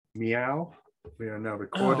Meow. We are now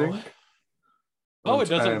recording. Oh, it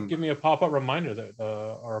doesn't give me a pop-up reminder that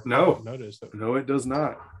or a pop-up notice. No, it does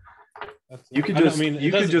not. You could just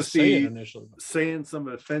be saying some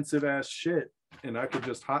offensive ass shit, and I could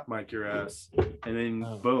just hot mic your ass, and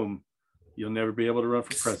then boom, you'll never be able to run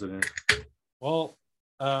for president. Well,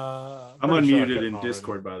 I'm unmuted in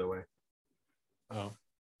Discord, by the way. Oh,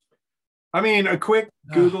 I mean, a quick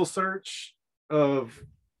Google search of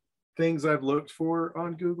things I've looked for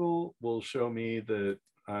on Google will show me that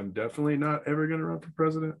I'm definitely not ever going to run for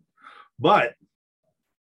president. But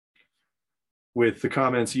with the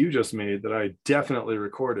comments you just made that I definitely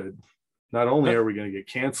recorded, not only are we going to get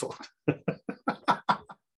canceled.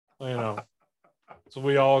 So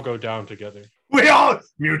we all go down together. We all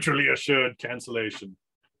mutually assured cancellation.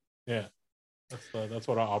 Yeah, that's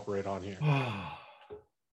what I operate on here.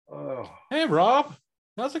 Oh. Hey, Rob.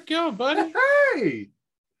 How's it going, buddy? Hey,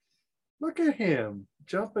 look at him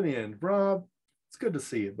jumping in. Rob, it's good to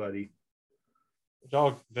see you, buddy.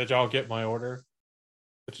 Did y'all get my order?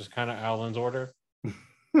 Which is kind of Alan's order.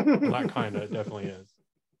 Well, that kind of definitely is.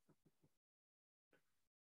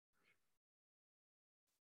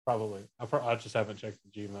 Probably. I just haven't checked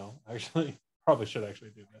the Gmail. Actually, probably should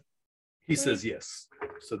actually do that. He says yes,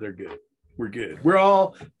 so they're good. We're good. We're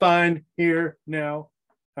all fine here now.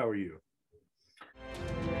 How are you?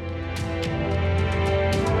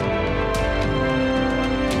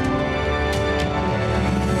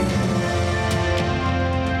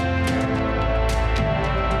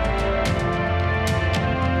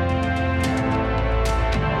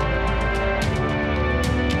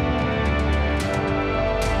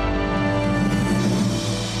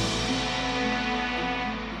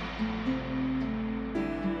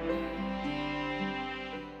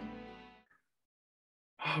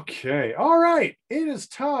 Okay. All right. It is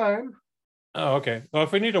time. Oh, okay. Well,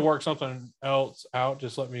 if we need to work something else out,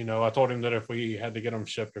 just let me know. I told him that if we had to get them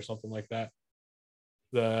shipped or something like that,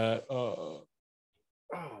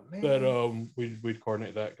 we'd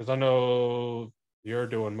coordinate that, because I know you're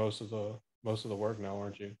doing most of the work now,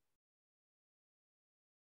 aren't you?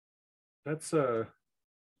 That's the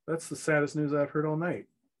saddest news I've heard all night,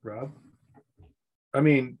 Rob. I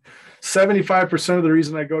mean, 75% of the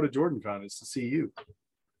reason I go to JordanCon is to see you.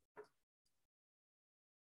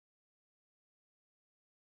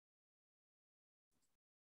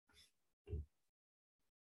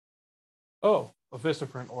 Oh, a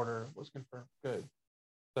Vistaprint order was confirmed. Good.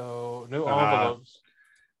 So new envelopes.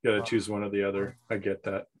 You gotta choose one or the other. I get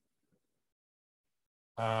that.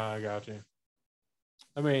 I got you.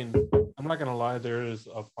 I mean, I'm not gonna lie. There is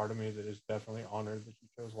a part of me that is definitely honored that you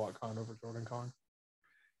chose WatCon over JordanCon.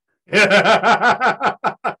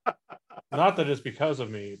 Not that it's because of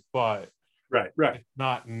me, but right. It's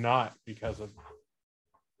not because of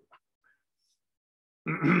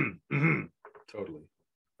me. Totally.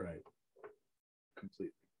 Right.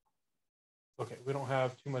 Completely. Okay, we don't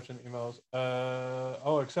have too much in emails.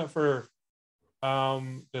 Except for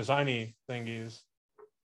designy thingies.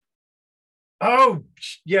 Oh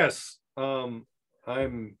yes. I'm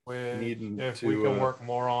needing if we can work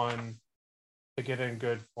more on to get in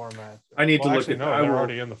good formats. I need to look at. No, they're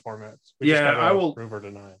already in the formats. I will approve or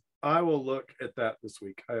deny. I will look at that this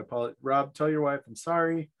week. I apologize. Rob, tell your wife I'm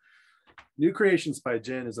sorry. New Creations by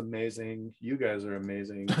Jen is amazing. You guys are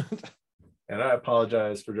amazing. And I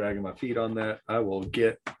apologize for dragging my feet on that. I will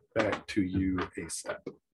get back to you ASAP.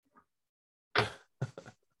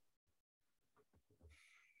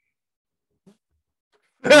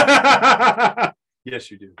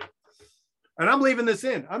 Yes, you do. And I'm leaving this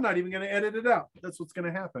in. I'm not even going to edit it out. That's what's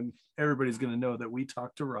going to happen. Everybody's going to know that we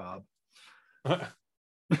talked to Rob. Get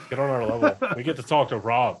on our level. We get to talk to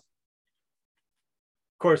Rob. Of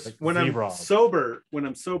course, like when I'm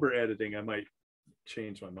sober editing, I might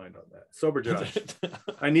change my mind on that. Sober Josh,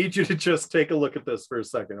 I need you to just take a look at this for a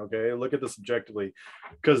second, okay? Look at this objectively,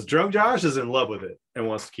 because drunk Josh is in love with it and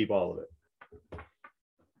wants to keep all of it.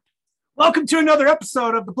 Welcome to another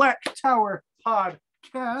episode of the Black Tower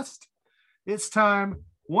Podcast. It's time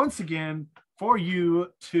once again for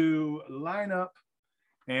you to line up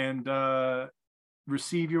and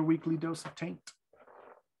receive your weekly dose of taint.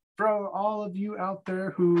 For all of you out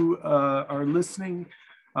there who are listening,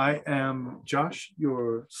 I am Josh,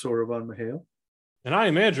 your Sorovan Mahale. And I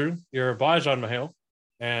am Andrew, your Bajan Mahale.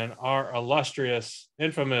 And our illustrious,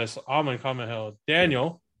 infamous Amun Kamahale,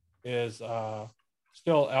 Daniel, is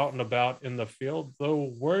still out and about in the field,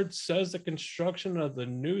 though word says the construction of the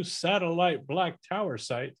new satellite Black Tower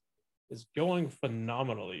site is going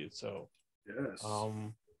phenomenally. So, yes.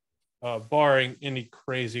 Barring any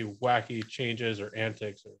crazy, wacky changes or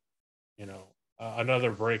antics or,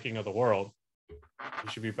 another breaking of the world, You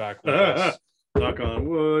should be back with us. Knock on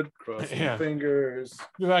wood, cross my fingers.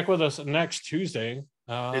 Be back with us next Tuesday.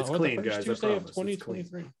 It's clean, guys. Tuesday of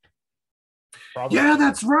 2023. Yeah,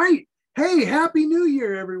 that's right. Hey, happy New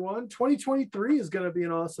Year, everyone! 2023 is going to be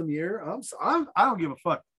an awesome year. I don't give a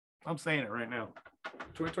fuck. I'm saying it right now.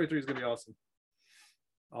 2023 is going to be awesome.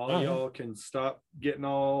 All y'all can stop getting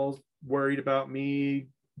all worried about me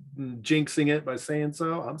jinxing it by saying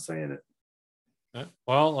so. I'm saying it. Yeah.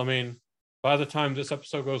 Well, I mean, by the time this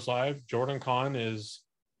episode goes live, JordanCon is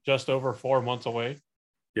just over 4 months away.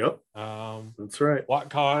 Yep. That's right.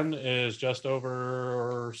 WatCon is just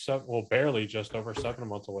over barely just over 7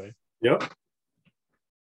 months away. Yep.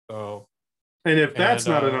 So, and if that's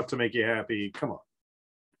not enough to make you happy, come on.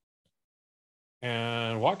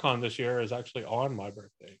 And WatCon this year is actually on my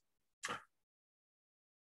birthday.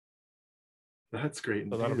 That's great.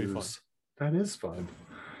 So that'll be fun. That is fun.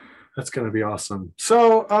 That's going to be awesome.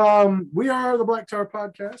 So we are the Black Tower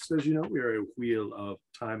Podcast. As you know, we are a Wheel of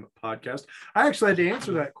Time podcast. I actually had to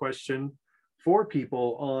answer that question for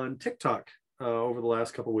people on TikTok over the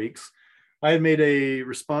last couple of weeks. I had made a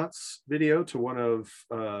response video to one of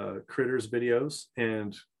Critter's videos,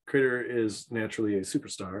 and Critter is naturally a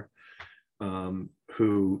superstar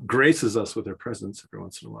who graces us with her presence every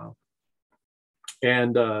once in a while.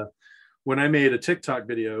 And when I made a TikTok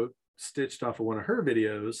video stitched off of one of her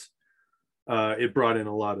videos, it brought in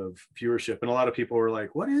a lot of viewership, and a lot of people were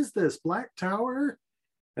like, "What is this, Black Tower?"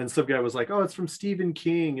 And some guy was like, "Oh, it's from Stephen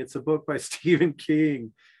King. It's a book by Stephen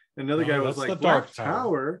King." And another guy was like, "Black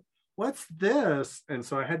Tower? What's this?" And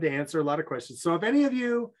so I had to answer a lot of questions. So if any of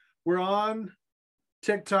you were on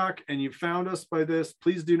TikTok and you found us by this,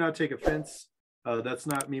 please do not take offense. That's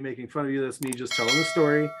not me making fun of you. That's me just telling the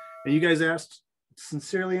story. And you guys asked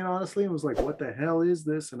sincerely and honestly and was like, "What the hell is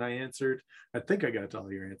this?" And I answered. I think I got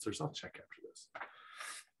all your answers. I'll check after this.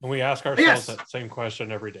 And we ask ourselves that same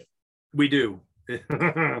question every day. We do.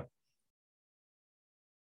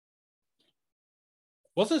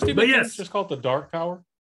 Wasn't Stephen King just called the Dark Tower,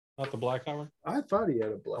 not the Black Tower? I thought he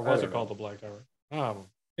had a black. Or was it called the Black Tower?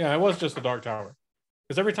 Yeah, it was just the Dark Tower.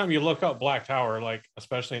 Because every time you look up Black Tower, like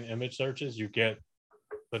especially in image searches, you get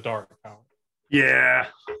the Dark Tower. Yeah,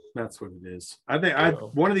 that's what it is. I think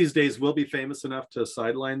one of these days we'll be famous enough to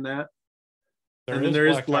sideline that. And then there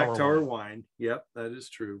is Black Tower wine. Yep, that is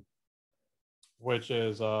true. Which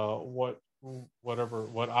is what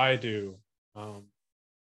I do.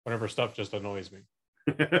 Whenever stuff just annoys me.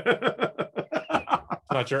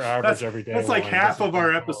 Not your average everyday. That's like half of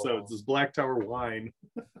our episodes is Black Tower wine.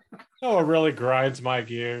 Oh, it really grinds my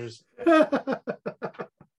gears.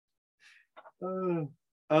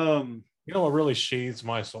 You know what really sheathes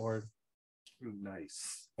my sword?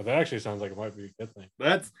 Nice. But that actually sounds like it might be a good thing.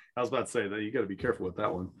 I was about to say that you got to be careful with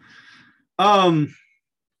that one.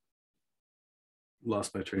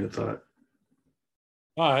 Lost my train of thought.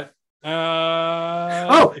 All right.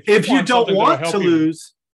 If you don't want to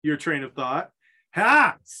lose your train of thought,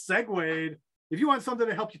 segued. If you want something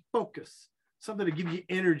to help you focus, something to give you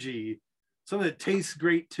energy, something that tastes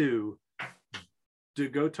great too, to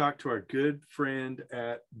go talk to our good friend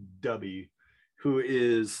at Dubby, who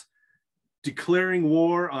is declaring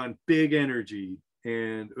war on big energy,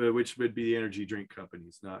 and which would be the energy drink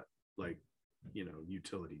companies, not like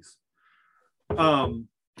utilities.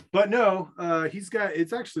 But no,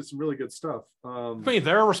 it's actually some really good stuff.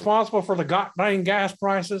 They're responsible for the goddamn gas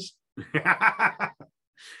prices.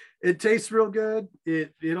 It tastes real good.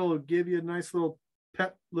 It'll give you a nice little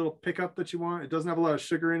pickup that you want. It doesn't have a lot of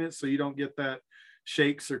sugar in it, so you don't get that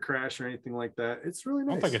shakes or crash or anything like that. It's really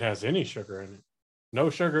nice. I don't think it has any sugar in it.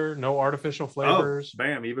 No sugar, no artificial flavors. Oh,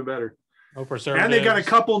 bam, even better. No preservatives. And they got a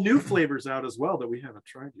couple new flavors out as well that we haven't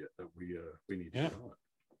tried yet that we need to try.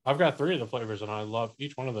 I've got 3 of the flavors and I love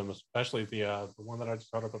each one of them, especially the one that I just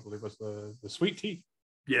brought up, I believe was the sweet tea.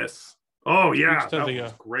 Yes. Oh yeah, that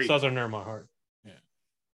was great. Southerner in my heart. Yeah.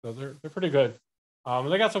 So they're pretty good.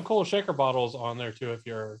 They got some cool shaker bottles on there too. If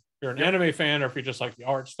you're an anime fan, or if you just like the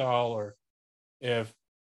art style, or if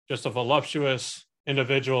just a voluptuous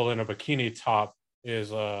individual in a bikini top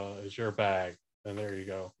is your bag, then there you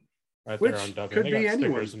go. Right. Which there on W. Could be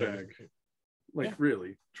anyone's bag.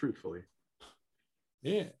 Really, truthfully.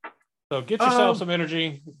 Yeah. So get yourself some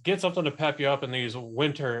energy, get something to pep you up in these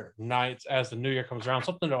winter nights as the new year comes around,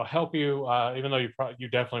 something that'll help you, even though you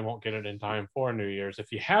definitely won't get it in time for New Year's.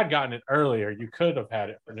 If you had gotten it earlier, you could have had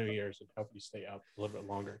it for New Year's and help you stay up a little bit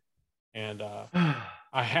longer. And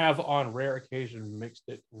I have on rare occasion mixed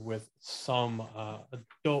it with some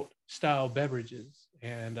adult style beverages,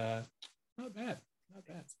 and not bad.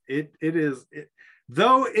 It is,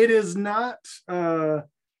 though it is not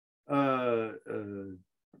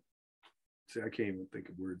See, I can't even think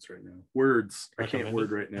of words right now. Words. I can't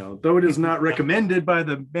word right now. Though it is not recommended by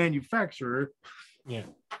the manufacturer. Yeah.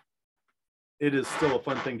 It is still a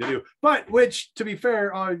fun thing to do. But which, to be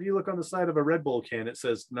fair, if you look on the side of a Red Bull can, it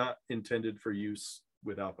says not intended for use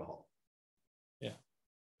with alcohol. Yeah.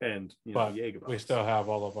 And Jaeger bombs. We still have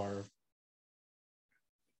all of our.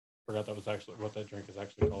 Forgot that was actually what that drink is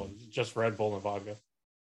actually called. It's just Red Bull and vodka.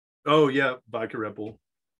 Oh yeah, vodka Red Bull.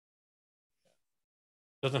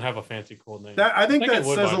 Doesn't have a fancy cool name. I think that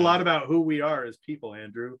says a lot about who we are as people,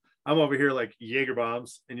 Andrew. I'm over here like Jaeger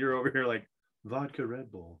bombs, and you're over here like vodka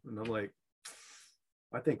Red Bull, and I'm like,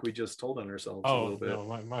 I think we just told on ourselves a little bit.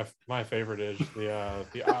 No, my favorite is the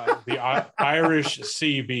Irish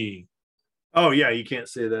CB. Oh yeah, you can't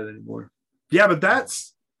say that anymore. Yeah, but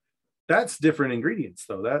that's different ingredients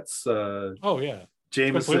though. That's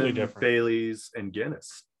Jameson, Bailey's, and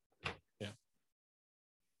Guinness.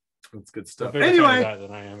 That's good stuff. Anyway,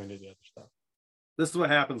 than I am into the other stuff. This is what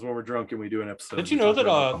happens when we're drunk and we do an episode. Did you know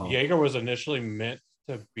that Jaeger was initially meant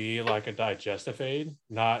to be like a digestive aid,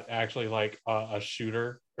 not actually like a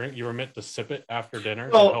shooter drink? You were meant to sip it after dinner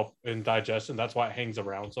to help in digestion. That's why it hangs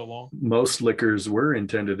around so long. Most liquors were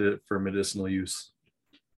intended for medicinal use.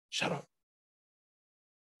 Shut up.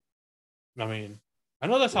 I mean, I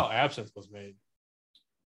know that's how absinthe was made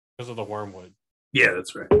because of the wormwood. Yeah,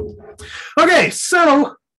 that's right. Okay,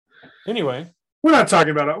 so. Anyway, we're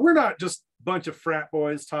not just a bunch of frat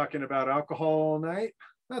boys talking about alcohol all night.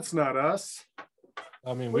 That's not us.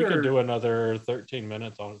 I mean, we could do another 13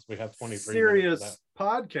 minutes on this. We have 23 serious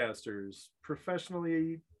podcasters,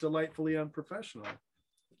 professionally, delightfully unprofessional.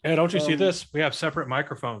 Hey, don't you see this? We have separate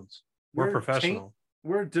microphones. We're professional.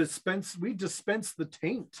 We dispense the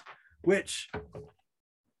taint, which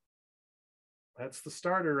that's the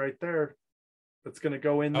starter right there. That's going to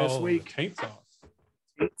go in this week. Taint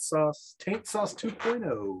sauce. Taint sauce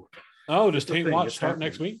 2.0. Oh, does Taint Watch start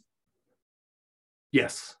next week?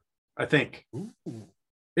 Yes, I think. Ooh.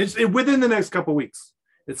 It's within the next couple weeks.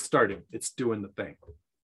 It's starting. It's doing the thing.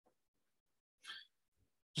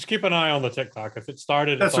 Just keep an eye on the TikTok. If it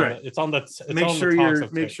started, that's right. It's on the.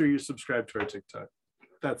 Make sure you subscribe to our TikTok.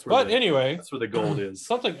 That's where. That's where the gold is.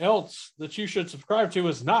 Something else that you should subscribe to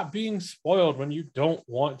is not being spoiled when you don't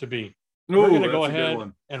want to be. We're going to go ahead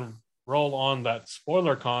and roll on that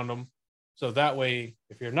spoiler condom, so that way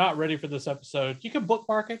if you're not ready for this episode, you can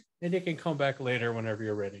bookmark it and you can come back later whenever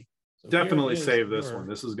you're ready. So definitely save this one.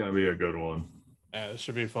 This is going to be a good one. Yeah, this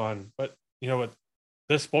should be fun. But you know what,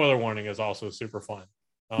 this spoiler warning is also super fun.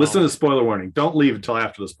 Listen to the spoiler warning. Don't leave until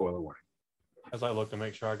after the spoiler warning. As I look to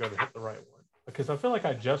make sure I go to hit the right one, because I feel like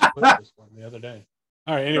I just put this one the other day.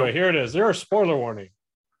 All right, anyway, here it is. There are spoiler warning.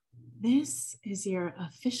 This is your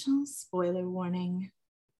official spoiler warning.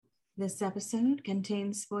 This episode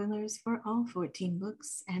contains spoilers for all 14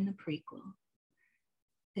 books and the prequel.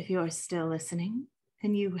 If you're still listening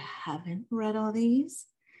and you haven't read all these,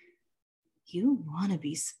 you want to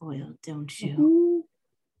be spoiled, don't you? Mm-hmm.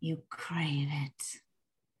 You crave it.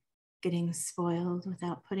 Getting spoiled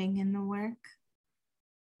without putting in the work?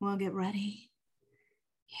 Well, get ready.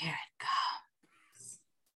 Here it comes.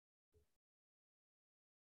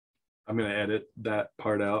 I'm going to edit that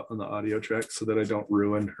part out on the audio track so that I don't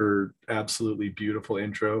ruin her absolutely beautiful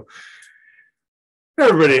intro.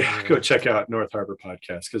 Everybody, go check out North Harbor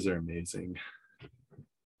Podcast because they're amazing.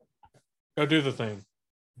 Go do the thing.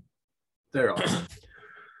 They're awesome.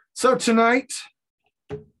 So tonight,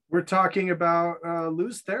 we're talking about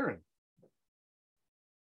Lews Therin.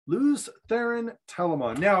 Lews Therin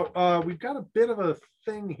Telamon. Now, we've got a bit of a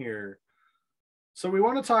thing here. So we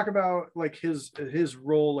want to talk about like his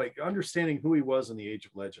role, like understanding who he was in the Age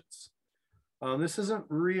of Legends. This isn't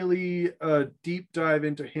really a deep dive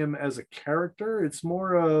into him as a character. It's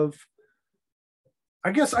more of,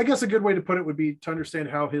 I guess a good way to put it would be to understand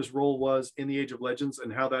how his role was in the Age of Legends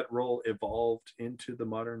and how that role evolved into the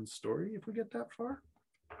modern story, if we get that far.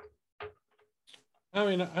 I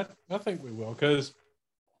mean, I think we will, because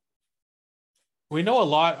we know a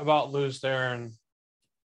lot about Lews Therin,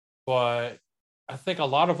 but I think a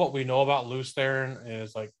lot of what we know about Lews Therin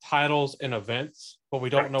is like titles and events, but we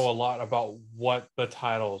don't know a lot about what the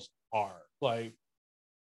titles are. Like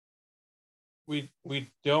we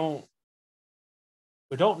don't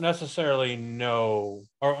necessarily know,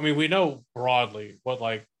 or I mean, we know broadly what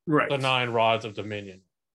like the 9 rods of Dominion.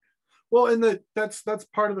 Well, and that's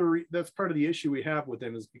part of the issue we have with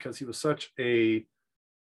him, is because he was such a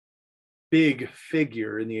big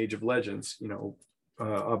figure in the Age of Legends, you know,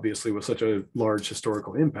 obviously with such a large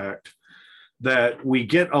historical impact, that we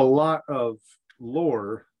get a lot of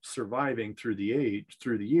lore surviving through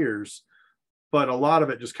the years, but a lot of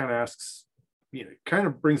it just kind of asks kind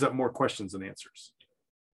of brings up more questions than answers.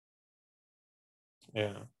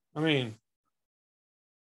 Yeah, I mean,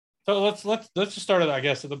 so let's just start at, I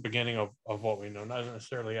guess, at the beginning of what we know, not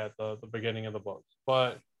necessarily at the beginning of the books,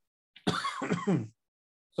 but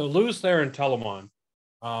so Lews, Therin, Telamon,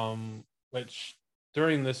 which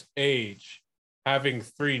during this age, having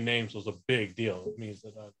 3 names was a big deal. It means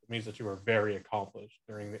that you were very accomplished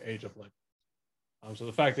during the Age of Legend. So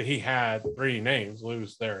the fact that he had 3 names,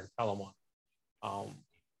 Lews, Therin, Telamon,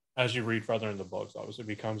 as you read further in the books, obviously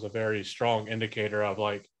becomes a very strong indicator of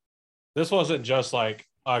like, this wasn't just like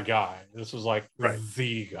a guy. This was like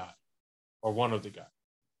the guy or one of the guys.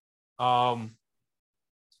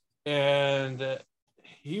 And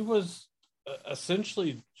he was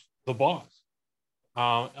essentially the boss,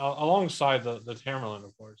 alongside the Tamerlane,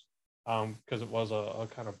 of course, because it was a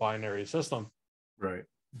kind of binary system. Right.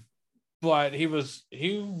 But he was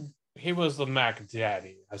the Mac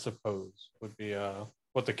Daddy, I suppose, would be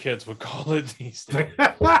what the kids would call it these days.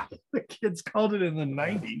 The kids called it in the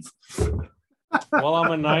 90s. Well,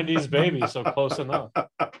 I'm a 90s baby, so close enough.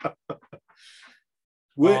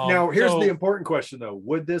 Now, here's the important question, though.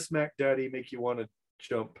 Would this Mac Daddy make you want to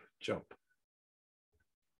jump?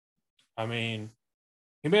 I mean,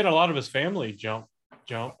 he made a lot of his family jump.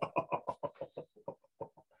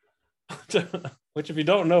 Which, if you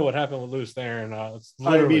don't know what happened with Lews Therin, it's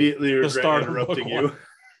literally I immediately regret the start interrupting you.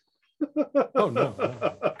 Oh no.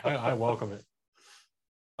 I welcome it.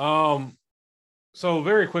 So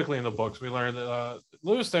very quickly in the books, we learned that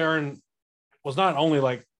Lews Therin was not only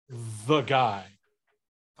like the guy,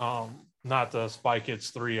 not the Spy Kids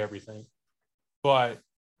 3 everything, but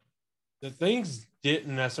the things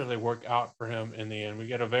didn't necessarily work out for him in the end. We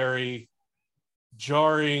get a very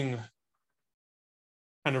jarring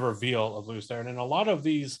kind of reveal of Lews Therin, and a lot of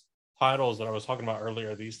these titles that I was talking about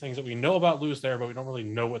earlier, these things that we know about Lews Therin, but we don't really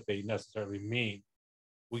know what they necessarily mean,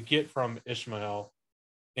 we get from Ishmael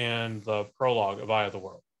and the prologue of Eye of the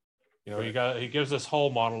World. He gives this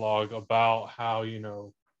whole monologue about how,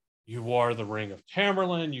 you are the Ring of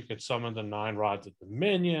Tamerlane, you could summon the 9 rods of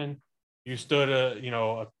dominion, you stood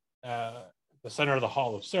the center of the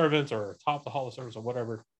Hall of Servants, or atop the Hall of Servants, or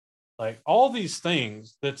whatever. Like, all these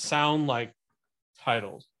things that sound like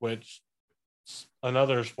titles, which,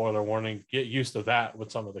 another spoiler warning, get used to that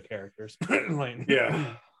with some of the characters.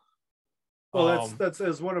 Yeah. Well, that's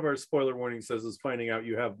as one of our spoiler warnings says, is finding out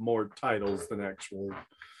you have more titles than actual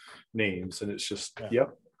names, and it's just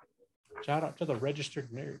yep. Shout out to the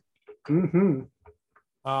registered nerd. Mm-hmm.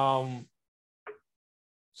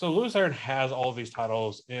 So Lews Therin has all of these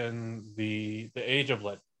titles in the Age of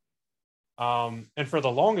Legend. And for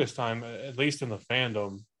the longest time, at least in the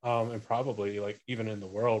fandom, and probably like even in the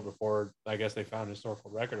world before, I guess, they found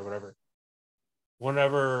historical record or whatever,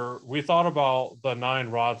 whenever we thought about the 9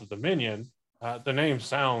 rods of dominion, the name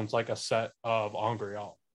sounds like a set of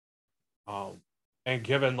Angreal. And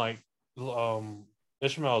given like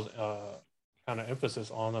Ishmael's kind of emphasis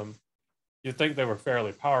on them, you'd think they were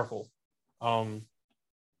fairly powerful.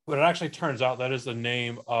 But it actually turns out that is the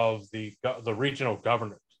name of the regional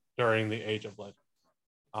governors during the Age of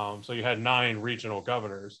Legend. So you had 9 regional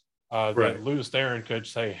governors that Lews Therin could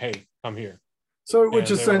say, "Hey, come here." So,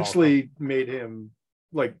 which essentially made him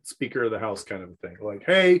like Speaker of the House kind of a thing. Like,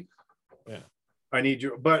 hey, I need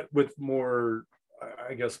you, but with more,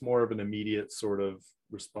 I guess, more of an immediate sort of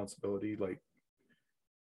responsibility. Like,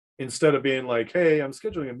 instead of being like, hey, I'm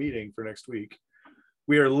scheduling a meeting for next week,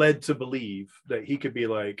 we are led to believe that he could be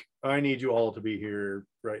like, I need you all to be here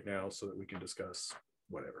right now so that we can discuss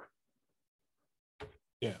whatever.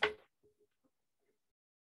 Yeah.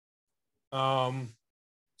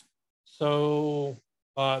 So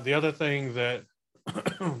the other thing that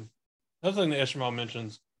Ishmael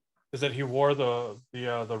mentions is that he wore the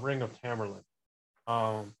Ring of Tamerlane.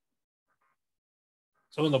 So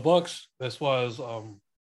in the books, this was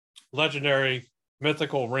legendary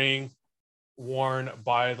mythical ring worn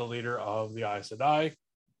by the leader of the Aes Sedai.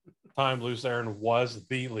 Time Lews Therin was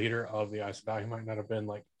the leader of the Aes Sedai. He might not have been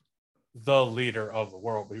like the leader of the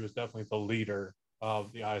world, but he was definitely the leader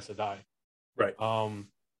of the Aes Sedai. Right.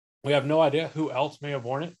 We have no idea who else may have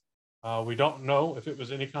worn it. We don't know if it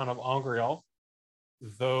was any kind of Angreal,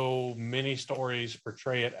 though many stories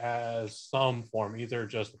portray it as some form, either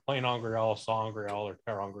just a plain Angreal, Sangreal, or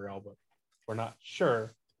Terangreal, but we're not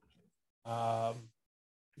sure.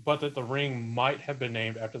 But that the ring might have been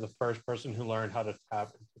named after the first person who learned how to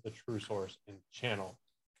tap into the true source and channel.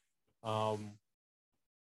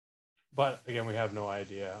 But again, we have no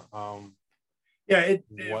idea.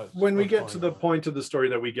 When we get to the point of the story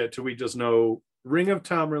that we get to, we just know Ring of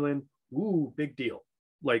Tamerlane, ooh, big deal.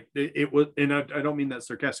 like it was, and I don't mean that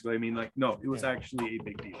sarcastically. I mean, like, no, it was actually a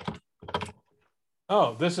big deal.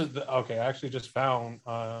 Oh, this is okay. I actually just found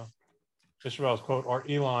Isabel's quote, or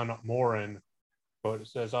Elon Morin quote. It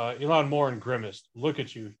says, Elon Morin grimaced. Look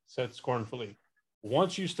at you, said scornfully.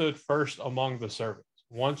 Once you stood first among the servants.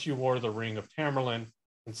 Once you wore the ring of Tamerlane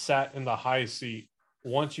and sat in the high seat.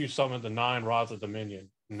 Once you summoned the 9 rods of dominion.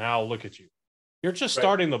 Now look at you. You're just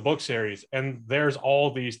starting the book series, and there's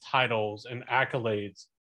all these titles and accolades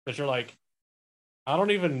that you're like, I don't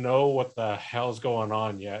even know what the hell's going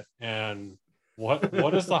on yet. And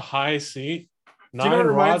what is the high seat? 9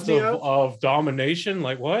 rods of domination?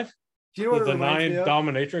 Like what? Do you know what the 9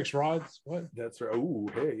 dominatrix rods? What? That's right. Oh,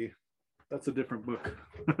 hey, that's a different book.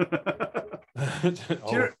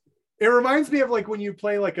 It reminds me of like when you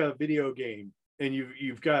play like a video game and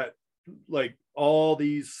you've got like all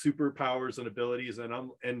these superpowers and abilities,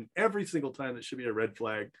 and every single time that should be a red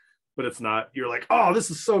flag, but it's not. You're like, oh, this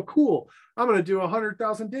is so cool. I'm gonna do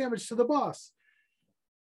 100,000 damage to the boss,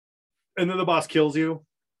 and then the boss kills you,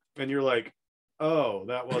 and you're like, oh,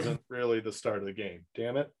 that wasn't really the start of the game.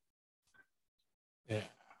 Damn it. Yeah,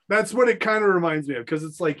 that's what it kind of reminds me of, because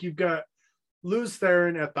it's like you've got Lews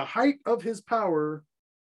Therin at the height of his power,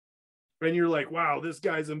 and you're like, wow, this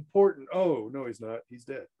guy's important. Oh no, he's not. He's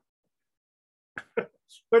dead.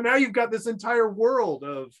 But now you've got this entire world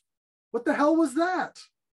of what the hell was that?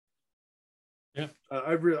 Yeah,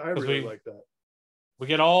 I really like that. We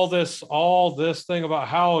get all this thing about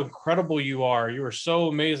how incredible you are. You are so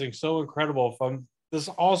amazing, so incredible, from this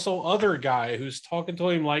also other guy who's talking to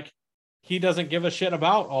him like he doesn't give a shit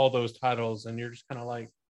about all those titles, and you're just kind of like,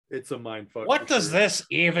 it's a mindfuck. What does this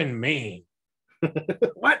even mean?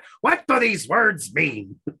 What do these words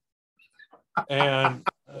mean? And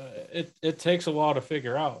it takes a while to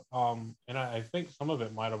figure out. And I think some of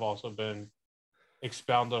it might have also been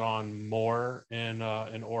expounded on more in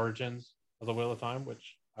Origins of the Wheel of Time,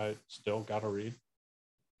 which I still got to read.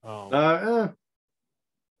 I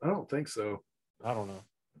don't think so. I don't know.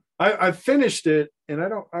 I finished it, and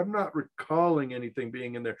I'm not recalling anything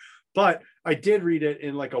being in there, but I did read it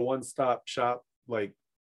in like a one-stop shop, like,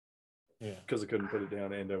 because I couldn't put it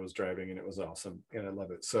down, and I was driving, and it was awesome, and I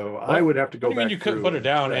love it. So I would have to go back. You couldn't put it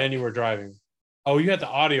down, and you were driving. Oh, you had the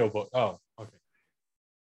audiobook. Oh, okay.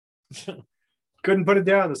 Couldn't put it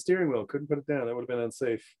down. The steering wheel couldn't put it down. That would have been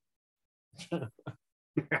unsafe.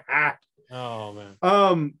 Oh man.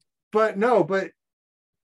 But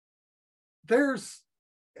there's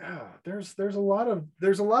a lot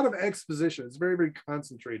of exposition. It's very, very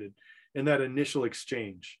concentrated in that initial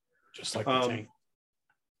exchange. Just like the tank.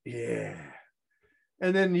 Yeah.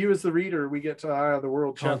 And then you as the reader, we get to Eye of the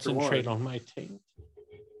World Concentrate chapter 1. on my tank.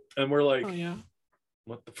 And we're like, oh yeah.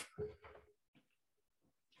 What the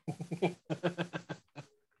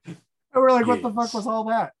and we're like, what the fuck was all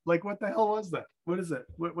that? Like, what the hell was that? What is it?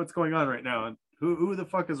 What's going on right now? And who the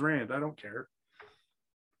fuck is Rand? I don't care.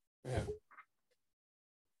 Yeah.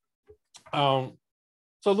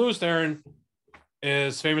 So Lews Therin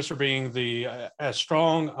is famous for being as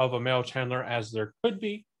strong of a male Chandler as there could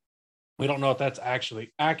be. We don't know if that's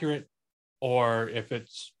actually accurate or if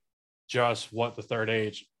it's just what the Third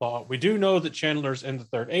Age thought. We do know that Chandlers in the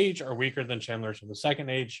Third Age are weaker than Chandlers in the Second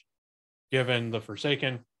Age, given the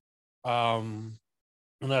Forsaken. And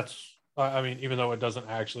that's, I mean, even though it doesn't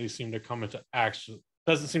actually seem to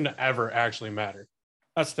doesn't seem to ever actually matter.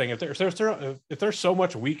 That's the thing. If they're so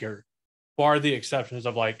much weaker, bar the exceptions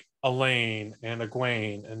of like Elaine and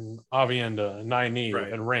Egwene and Avienda and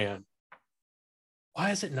Nynaeve and Rand,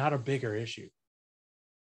 why is it not a bigger issue?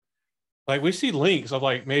 Like, we see links of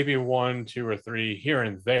like maybe 1, 2, or 3 here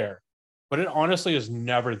and there, but it honestly is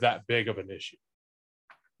never that big of an issue.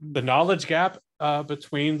 The knowledge gap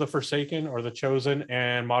between the Forsaken or the Chosen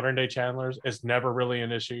and modern day Chandlers is never really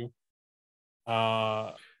an issue.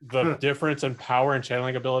 The difference in power and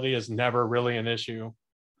channeling ability is never really an issue.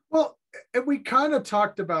 Well, and we kind of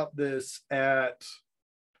talked about this the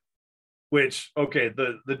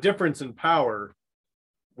difference in power,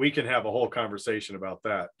 we can have a whole conversation about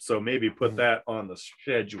that. So maybe put that on the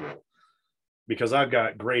schedule, because I've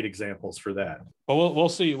got great examples for that. But we'll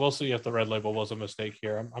see. We'll see if the red label was a mistake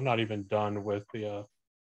here. I'm not even done with the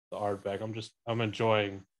Ardbeg. I'm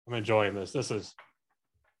enjoying this. This is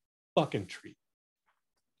fucking treat.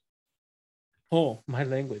 Oh, my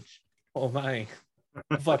language. Oh my.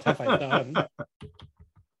 What have I done?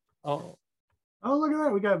 Oh, look at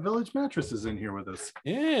that. We got Village Mattresses in here with us.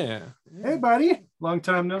 Yeah. Hey, buddy. Long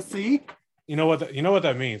time no see. You know what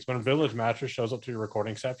that means? When Village Mattress shows up to your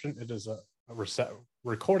recording session, it is a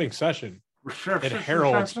recording session. It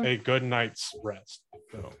heralds a good night's rest.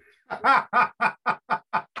 So.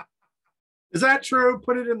 Is that true?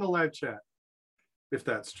 Put it in the live chat if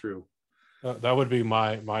that's true. That would be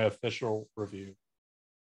my official review.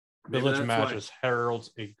 Maybe Village matches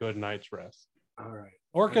heralds a good night's rest. All right.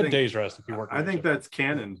 Or a good day's rest if you work. I think that's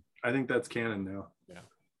canon. I think that's canon now. Yeah.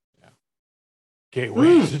 Gateway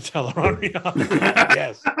to Telamon.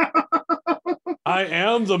 Yes. I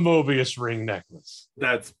am the Mobius ring necklace.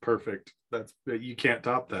 That's perfect. You can't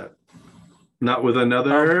top that. Not with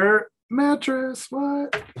another mattress.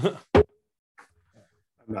 What?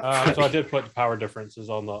 So I did put the power differences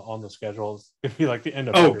on the schedules. It'd be like the end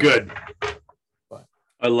of. Oh, good. But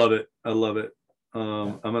I love it.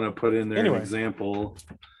 I'm gonna put in there an example.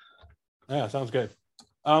 Yeah, sounds good.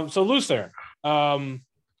 So Lews Therin,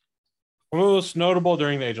 most notable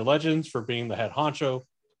during the Age of Legends for being the head honcho,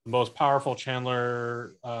 the most powerful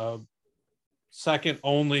Chandler, second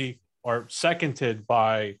only or seconded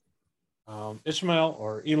by Ishmael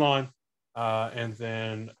or Elon, and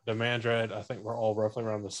then the Mandred. I think we're all roughly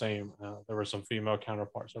around the same. There were some female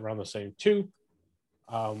counterparts around the same too.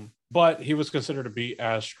 But he was considered to be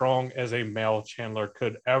as strong as a male Chandler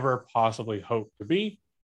could ever possibly hope to be.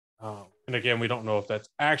 And again, we don't know if that's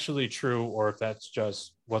actually true or if that's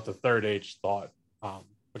just what the Third Age thought,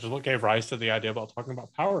 which is what gave rise to the idea about talking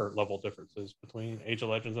about power level differences between Age of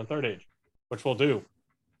Legends and Third Age, which we'll do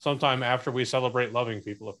sometime after we celebrate loving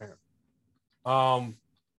people, apparently.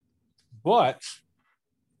 But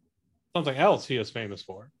something else he is famous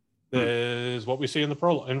for is what we see in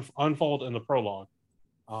the unfold in the prologue.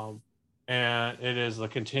 And it is the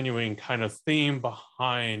continuing kind of theme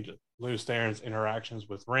behind Lews Therin's interactions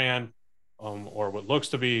with Rand, or what looks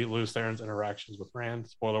to be Lews Therin's interactions with Rand.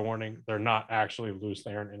 Spoiler warning, they're not actually Lews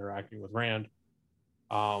Therin interacting with Rand.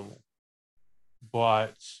 But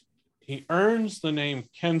he earns the name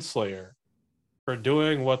Kinslayer for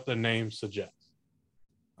doing what the name suggests.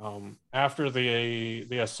 After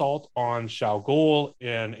the assault on Shao Ghul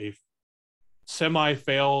in a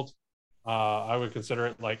semi-failed, I would consider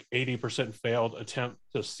it like 80% failed attempt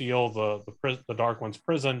to seal the Dark One's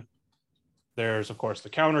prison, there's of course the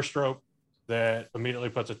counterstroke that immediately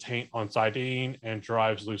puts a taint on Saidin and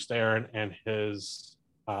drives Lews Therin and his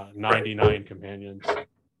 99 companions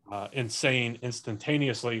insane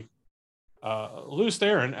instantaneously. Lews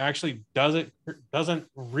Therin actually doesn't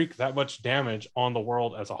wreak that much damage on the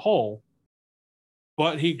world as a whole,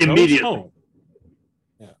 but he goes home.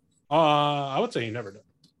 Yeah, I would say he never did,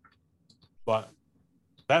 but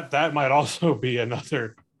that might also be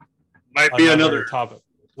another topic.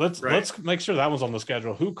 Let's make sure that one's on the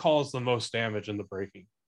schedule. Who caused the most damage in the breaking,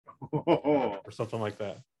 or something like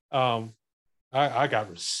that? I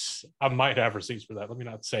might have receipts for that. Let me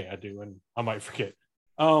not say I do, and I might forget.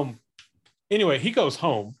 Anyway, he goes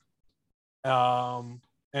home. And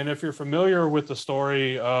if you're familiar with the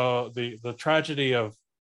story, the tragedy of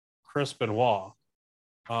Chris Benoit,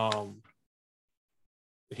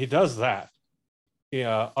 he does that. He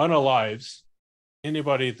unalives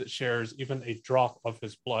anybody that shares even a drop of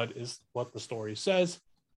his blood, is what the story says,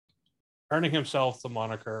 earning himself the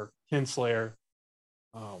moniker Kinslayer.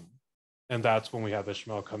 And that's when we have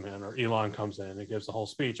Ishmael come in, or Elon comes in and gives the whole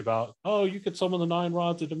speech about, oh, you could summon the 9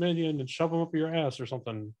 rods of Dominion and shove them up your ass or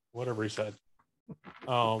something, whatever he said.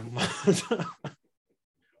 All 9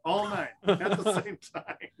 at the same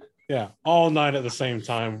time. Yeah, all 9 at the same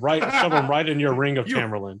time. Right, shove them right in your ring of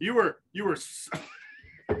Tamerlane. You were.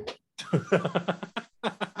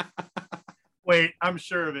 Wait, I'm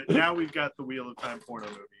sure of it. Now we've got the Wheel of Time porno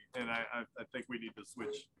movie, and I think we need to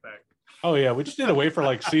switch back. Oh yeah, we just need to wait for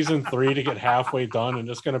like season 3 to get halfway done, and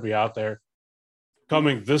it's going to be out there.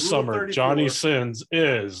 Coming this summer, 34. Johnny Sins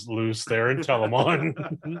is Lews Therin Telamon.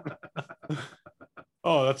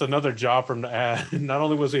 Oh, that's another job from the ad. Not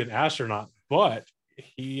only was he an astronaut, but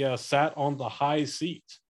he sat on the high seat.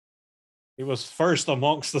 He was first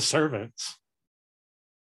amongst the servants.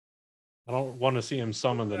 I don't want to see him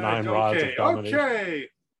summon the 9 rods of domination. Okay.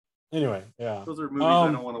 Anyway, yeah. Those are movies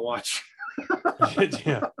I don't want to watch.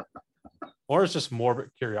 Yeah. Or it's just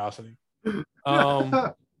morbid curiosity.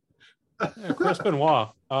 Yeah, Chris Benoit,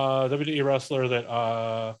 WWE wrestler that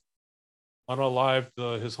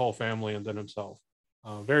unalived his whole family and then himself.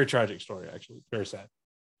 Very tragic story, actually. Very sad.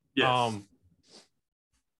 Yes.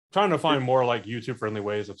 Trying to find more like YouTube friendly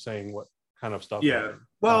ways of saying what kind of stuff. Yeah.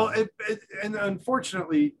 Well, and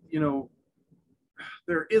unfortunately,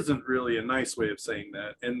 there isn't really a nice way of saying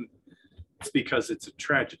that, and it's because it's a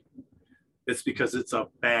tragedy. It's because it's a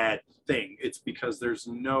bad thing. It's because there's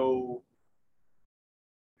no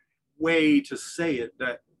way to say it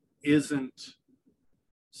that isn't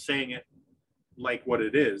saying it like what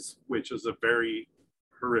it is, which is a very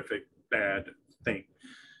horrific, bad thing.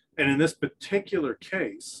 And in this particular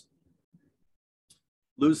case,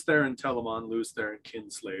 Lews, Therin, Telamon, Lews, Therin,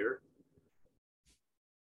 Kinslayer,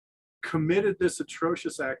 committed this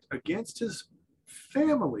atrocious act against his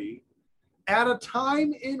family at a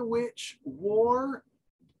time in which war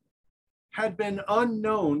had been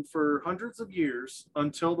unknown for hundreds of years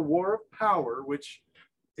until the War of Power, which,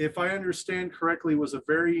 if I understand correctly, was a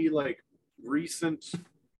very recent.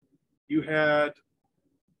 You had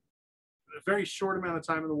a very short amount of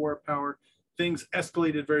time in the War of Power. Things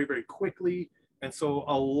escalated very, very quickly. And so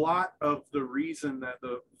a lot of the reason that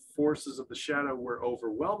the forces of the shadow were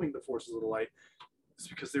overwhelming the forces of the light is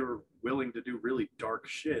because they were willing to do really dark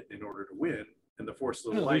shit in order to win. And the forces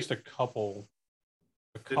of the light, at least a couple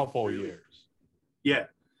years. Yeah.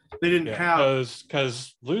 They didn't have,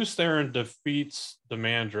 because Lews Therin defeats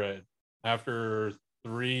Demandred after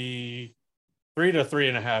 3 to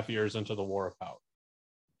 3.5 years into the War of Power.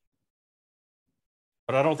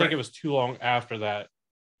 But I don't think it was too long after that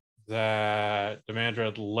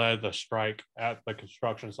Demandred led the strike at the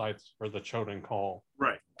construction sites for the Choden Call.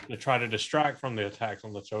 Right. To try to distract from the attacks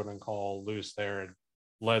on the Choden Call, Lews Therin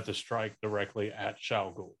led the strike directly at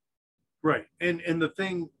Shao Ghul. Right. And the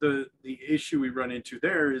thing, the issue we run into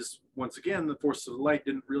there is, once again, the forces of the light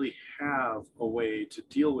didn't really have a way to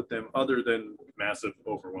deal with them other than massive,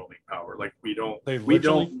 overwhelming power. Like, we don't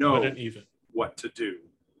know what to do.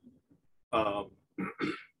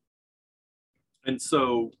 And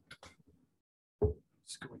so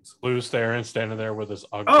Lews Therin standing there with his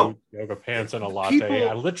ugly yoga pants and a latte.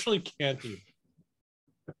 I literally can't even.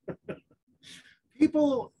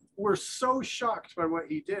 People were so shocked by what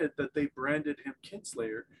he did that they branded him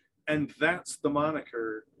Kinslayer, and that's the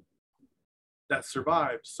moniker that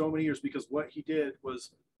survived so many years, because what he did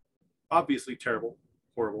was obviously terrible,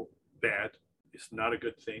 horrible, bad. It's not a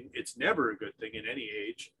good thing. It's never a good thing in any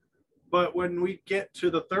age. But when we get to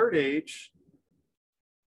the third age,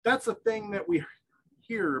 that's a thing that we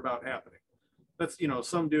hear about happening. That's,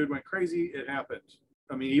 some dude went crazy. It happened.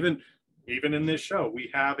 I mean, even in this show, we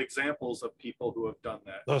have examples of people who have done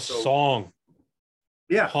that. The song.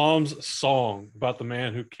 Yeah. Palm's song about the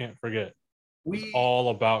man who can't forget. It's all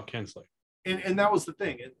about Kinsley. And that was the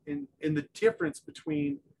thing. And the difference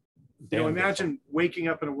between, imagine waking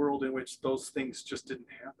up in a world in which those things just didn't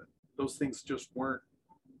happen. Those things just weren't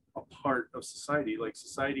a part of society. Like,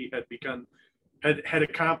 society had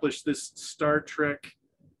accomplished this Star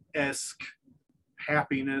Trek-esque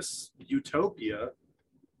happiness utopia.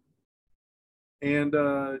 And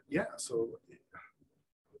so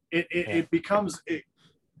it becomes a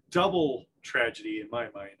double tragedy in my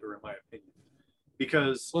mind, or in my opinion,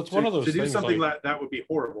 because it's one of those to do things something like that would be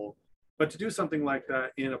horrible, but to do something like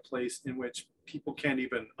that in a place in which people can't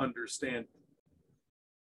even understand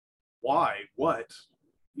why,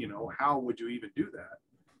 how would you even do that?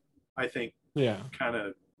 I think kind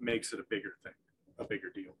of makes it a bigger thing, a bigger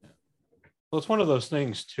deal. Well, it's one of those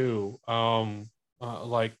things too.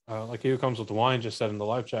 Like he who comes with the wine just said in the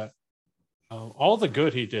live chat, all the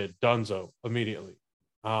good he did, Dunzo immediately,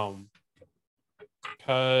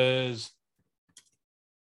 because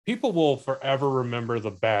people will forever remember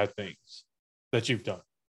the bad things that you've done.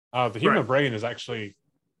 The human brain is actually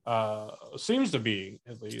seems to be,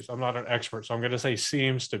 at least, I'm not an expert, so I'm going to say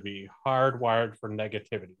seems to be hardwired for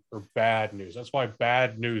negativity, for bad news. That's why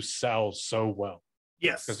bad news sells so well.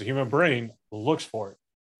 Yes, because the human brain looks for it,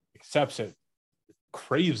 accepts it,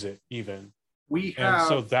 craves it even. And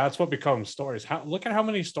so that's what becomes stories. Look at how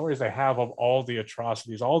many stories they have of all the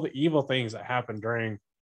atrocities, all the evil things that happened during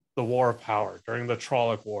the War of Power, during the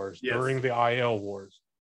Trolloc Wars, during the IL Wars.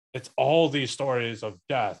 It's all these stories of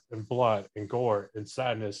death and blood and gore and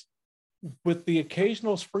sadness, with the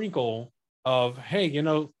occasional sprinkle of, hey,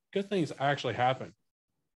 good things actually happen.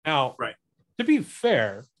 Now, to be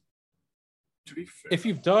fair, if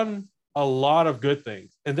you've done a lot of good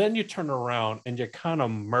things and then you turn around and you kind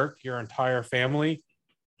of murk your entire family,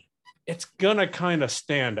 it's gonna kind of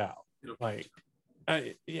stand out. You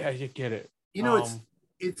get it.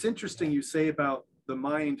 It's interesting you say about the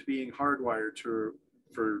mind being hardwired for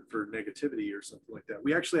negativity or something like that.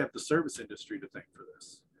 We actually have the service industry to thank for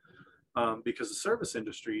this, because the service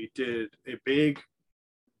industry did a big,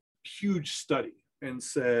 huge study and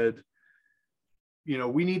said,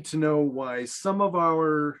 we need to know why some of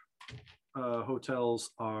our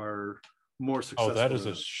hotels are more successful. Oh, that is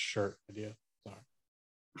a shirt idea.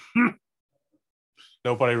 Sorry.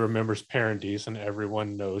 Nobody remembers Paradise and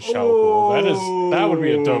everyone knows Shao Ghul. That would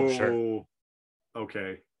be a dope shirt.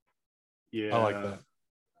 Okay. Yeah. I like that.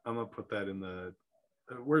 I'm gonna put that in the.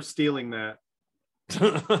 We're stealing that.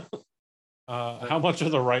 How much are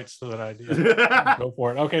the rights to that idea? Go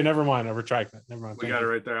for it. Okay, never mind. I retract that. Never mind. We got it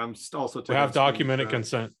right there. I'm also. We have documented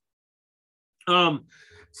consent.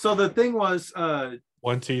 So the thing was,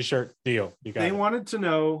 one t-shirt deal. They wanted to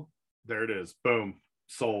know. There it is. Boom.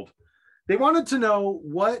 Sold. They wanted to know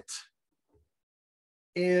what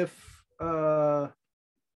if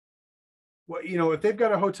if they've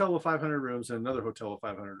got a hotel with 500 rooms and another hotel with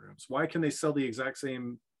 500 rooms, why can they sell the exact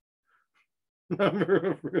same number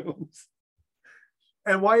of rooms?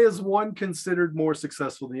 And why is one considered more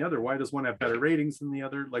successful than the other? Why does one have better ratings than the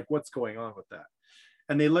other? Like, what's going on with that?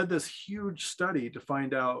 And they led this huge study to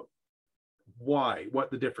find out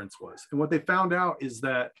what the difference was. And what they found out is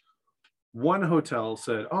that one hotel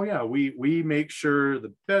said, oh yeah, we make sure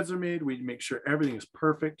the beds are made, we make sure everything is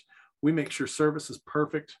perfect, we make sure service is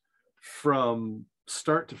perfect from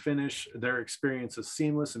start to finish. Their experience is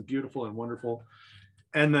seamless and beautiful and wonderful.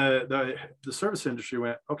 And the service industry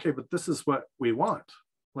went, okay, but this is what we want.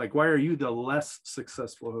 Like, why are you the less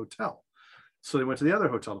successful hotel? So they went to the other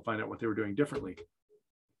hotel to find out what they were doing differently.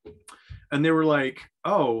 And they were like,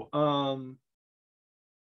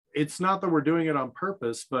 it's not that we're doing it on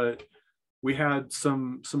purpose, but we had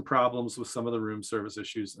some problems with some of the room service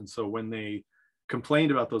issues. And so when they complained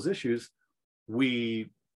about those issues, we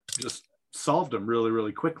just solved them really,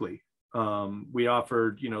 really quickly. We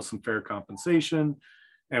offered, some fair compensation,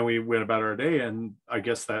 and we went about our day. And I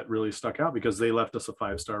guess that really stuck out because they left us a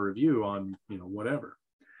 5-star review on, whatever.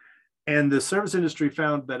 And the service industry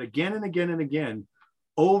found that again and again and again,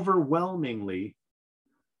 overwhelmingly,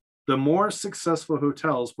 the more successful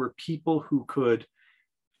hotels were people who could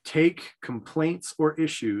take complaints or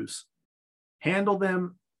issues, handle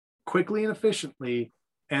them quickly and efficiently,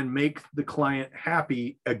 and make the client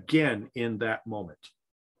happy again in that moment.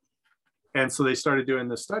 And so they started doing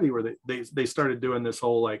this study where they started doing this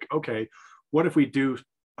whole like, okay, what if we do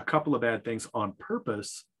a couple of bad things on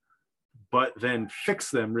purpose, but then fix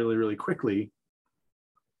them really, really quickly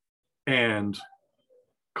and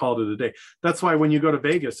called it a day. That's why when you go to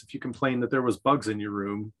Vegas, if you complain that there was bugs in your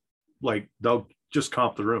room, like they'll just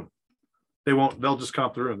comp the room. They'll just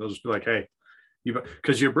comp the room. They'll just be like, hey,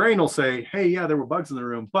 because your brain will say, hey, yeah, there were bugs in the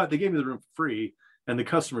room, but they gave me the room for free and the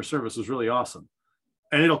customer service was really awesome.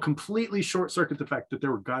 And it'll completely short circuit the fact that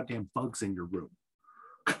there were goddamn bugs in your room.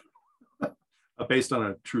 Based on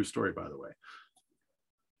a true story, by the way.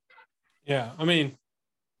 Yeah, I mean,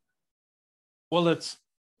 well, it's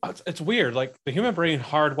weird. Like the human brain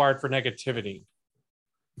hardwired for negativity,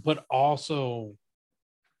 but also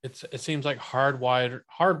it seems like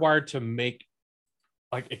hardwired to make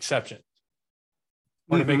like exceptions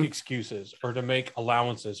or to make excuses or to make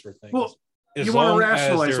allowances for things. Well, as you want to long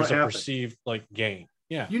rationalize as there's what a happened. Perceived like gain.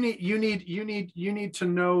 Yeah. You need to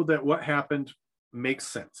know that what happened makes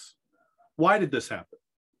sense. Why did this happen?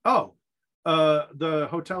 Oh, the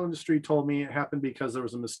hotel industry told me it happened because there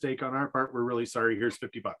was a mistake on our part. We're really sorry. Here's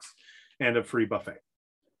 $50 and a free buffet.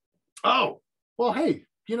 Oh, well, hey,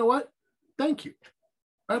 you know what? Thank you.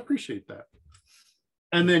 I appreciate that.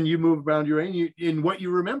 And then you move around your own. And what you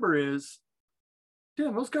remember is,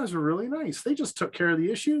 damn, those guys were really nice. They just took care of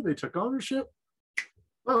the issue. They took ownership.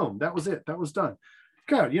 Boom, that was it. That was done.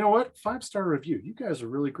 God, you know what? 5-star review. You guys are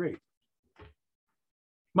really great.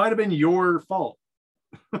 Might have been your fault.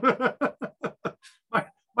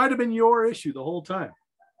 might have been your issue the whole time.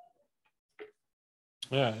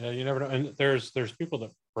 Yeah, you never know. And there's people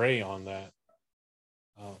that prey on that,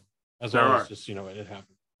 as well as just it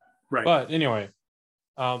happened. Right. But anyway,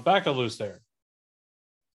 back to Lews there.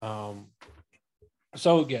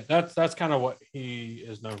 So yeah, that's kind of what he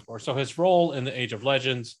is known for. So his role in the Age of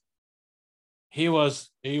Legends, he was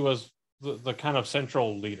the kind of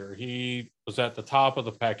central leader. He was at the top of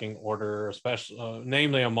the pecking order, especially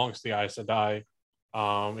namely amongst the Aes Sedai.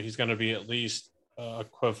 He's going to be at least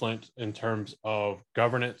equivalent in terms of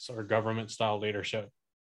governance or government style leadership,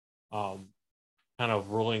 kind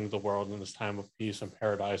of ruling the world in this time of peace and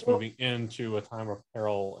paradise, moving into a time of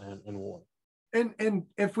peril and war. And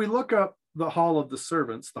if we look up the Hall of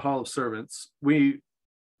Servants, we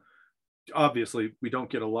obviously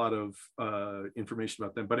don't get a lot of information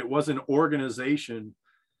about them, but it was an organization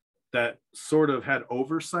that sort of had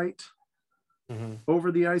oversight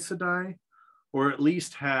over the Aes Sedai, or at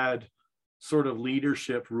least had sort of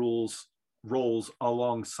leadership roles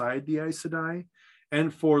alongside the Aes Sedai.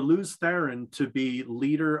 And for Lews Therin to be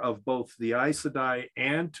leader of both the Aes Sedai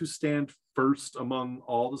and to stand first among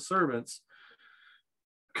all the servants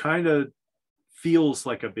kind of feels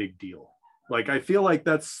like a big deal. Like, I feel like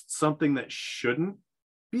that's something that shouldn't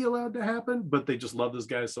be allowed to happen, but they just love this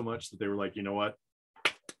guy so much that they were like, you know what?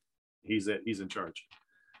 He's in charge.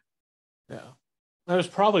 Yeah. That was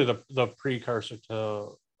probably the precursor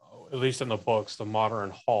to, at least in the books, the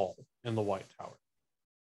modern hall in the White Tower.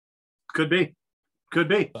 Could be.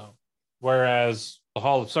 So, whereas the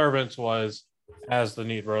Hall of Servants was as the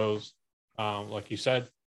need rose, like you said.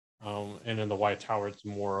 And in the White Tower, it's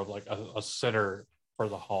more of like a sitter for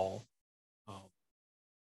the hall,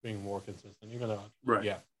 being more consistent, even though, right.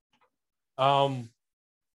 Yeah.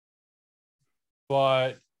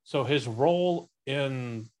 But so his role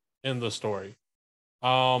in the story,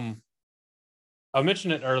 I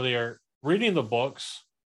mentioned it earlier. Reading the books,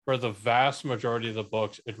 for the vast majority of the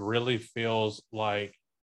books, it really feels like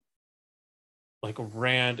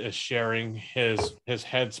Rand is sharing his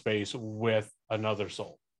headspace with another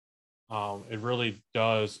soul. It really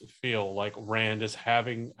does feel like Rand is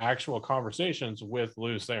having actual conversations with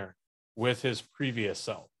Lews Therin, with his previous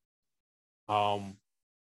self. Now,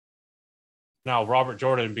 Robert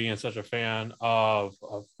Jordan being such a fan of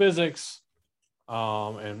physics,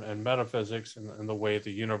 and metaphysics, and the way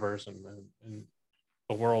the universe and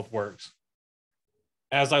the world works,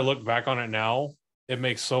 as I look back on it now, it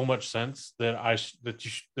makes so much sense that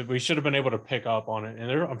that we should have been able to pick up on it.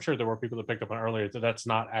 And I'm sure there were people that picked up on it earlier that that's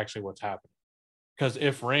not actually what's happening. Because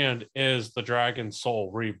if Rand is the dragon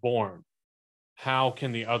soul reborn, how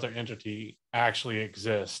can the other entity actually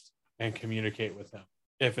exist and communicate with him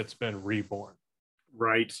if it's been reborn?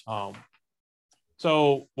 Right.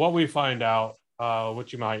 So what we find out,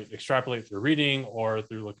 what you might extrapolate through reading or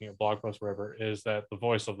through looking at blog posts, wherever, is that the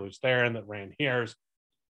voice of Lews Therin that Rand hears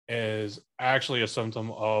is actually a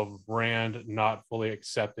symptom of Rand not fully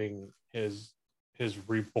accepting his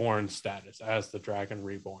reborn status as the dragon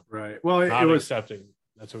reborn. Right. Well, it was accepting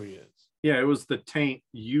that's who he is. Yeah, it was the taint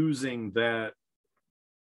using that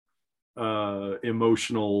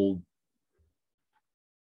emotional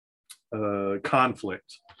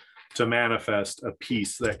conflict to manifest a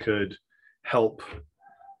piece that could help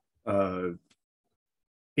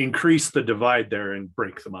increase the divide there and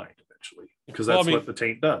break the mind eventually, because that's what the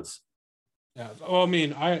taint does. Yeah. Well, I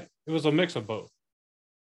mean, it was a mix of both,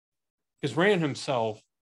 because Rand himself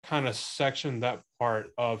kind of sectioned that part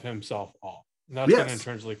of himself off, and that's going to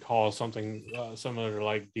intrinsically cause something similar to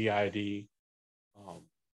like DID,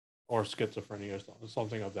 or schizophrenia or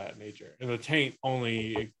something of that nature. And the taint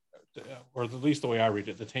only, or at least the way I read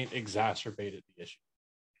it, the taint exacerbated the issue.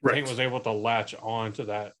 The taint was able to latch on to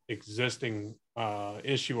that existing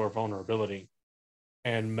issue or vulnerability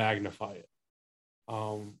and magnify it.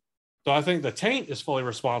 So I think the taint is fully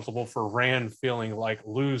responsible for Rand feeling like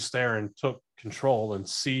Lews Therin took control and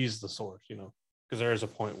seized the source, because there is a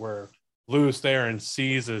point where Lews Therin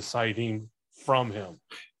seizes Saidin from him.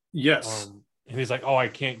 Yes. And he's like, oh, I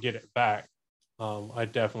can't get it back. I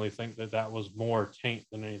definitely think that was more taint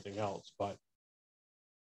than anything else. But,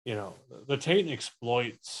 the taint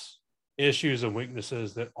exploits issues and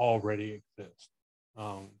weaknesses that already exist.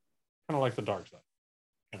 Kind of like the dark side.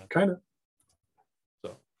 Kind of.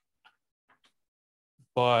 So,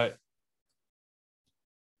 but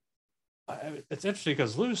it's interesting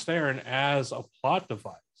because Lews Therin as a plot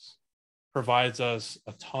device provides us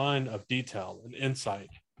a ton of detail and insight,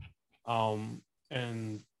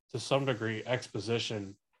 and to some degree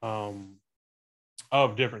exposition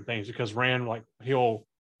of different things, because Rand,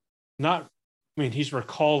 he's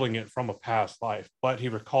recalling it from a past life, but he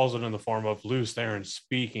recalls it in the form of Lews Therin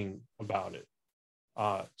speaking about it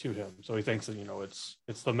to him. So he thinks that,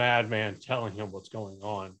 it's the madman telling him what's going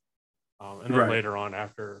on. And then later on,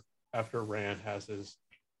 after Rand has his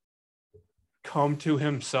come to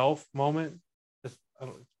himself moment, it's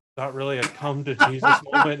not really a come to Jesus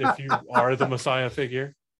moment if you are the Messiah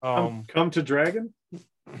figure. Come to dragon?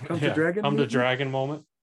 Come to dragon moment.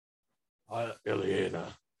 Ileana.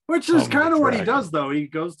 Which is kind of what he does, though. He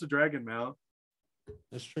goes to Dragon Mount.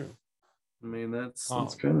 That's true. I mean, that's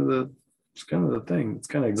kind of the thing. It's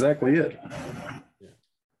kind of exactly it. Yeah.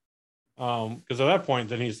 Because at that point,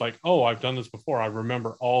 then he's like, "Oh, I've done this before. I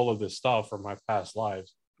remember all of this stuff from my past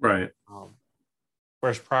lives." Right.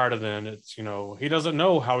 Whereas prior to then, it's he doesn't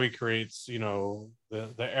know how he creates the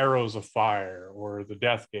arrows of fire or the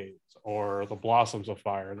death gates or the blossoms of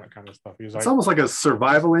fire and that kind of stuff. It's almost like a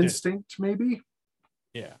survival instinct, maybe.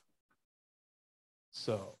 Yeah.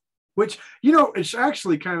 So, which it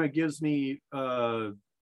actually kind of gives me Tyler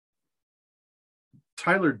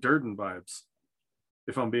Durden vibes,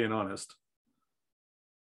 if I'm being honest,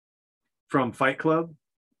 from Fight Club.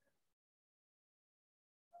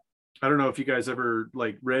 I don't know if you guys ever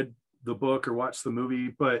read the book or watched the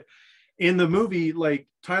movie, but in the movie,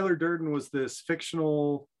 Tyler Durden was this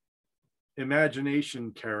fictional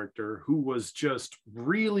imagination character who was just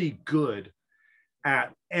really good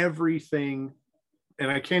at everything,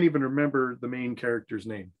 and I can't even remember the main character's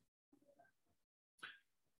name,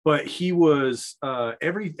 but he was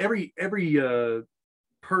every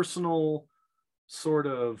personal sort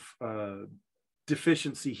of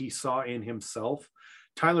deficiency he saw in himself.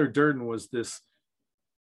 Tyler Durden was this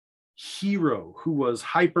hero who was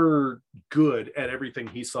hyper good at everything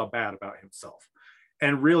he saw bad about himself.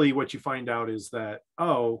 And really what you find out is that,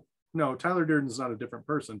 oh, no, Tyler Durden's not a different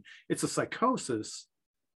person. It's a psychosis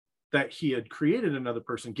that he had created another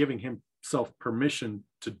person, giving himself permission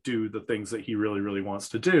to do the things that he really, really wants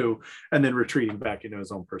to do, and then retreating back into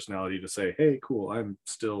his own personality to say, hey, cool, I'm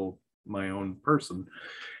still my own person.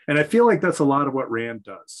 And I feel like that's a lot of what Rand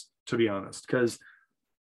does, to be honest, because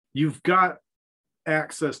you've got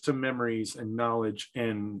access to memories and knowledge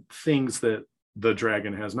and things that the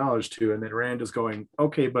dragon has knowledge to, and then Rand is going,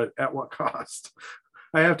 okay, but at what cost?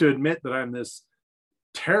 I have to admit that I'm this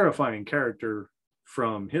terrifying character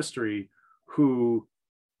from history who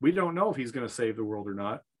we don't know if he's going to save the world or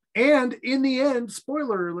not. And in the end,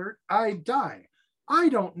 spoiler alert, I die. I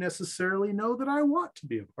don't necessarily know that I want to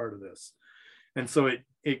be a part of this. And so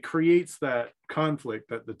it creates that conflict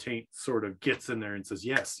that the taint sort of gets in there and says,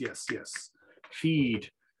 yes, yes, yes. Feed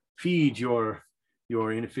your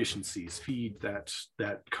inefficiencies, feed that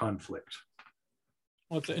conflict.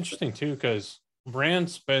 Well, it's interesting too, because Rand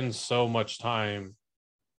spends so much time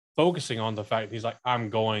focusing on the fact he's like, I'm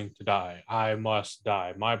going to die. I must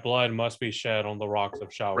die. My blood must be shed on the rocks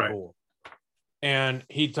of Shao Rul. And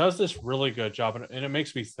he does this really good job, and it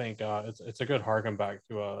makes me think it's a good harken back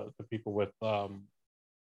to people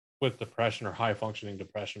with depression or high functioning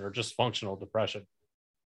depression or just functional depression,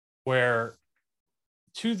 where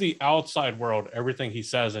to the outside world, everything he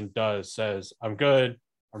says and does says, I'm good,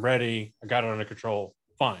 I'm ready, I got it under control,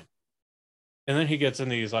 fine. And then he gets in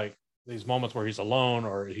these moments where he's alone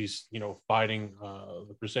or he's, fighting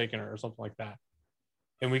the Forsaken or something like that.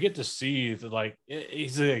 And we get to see that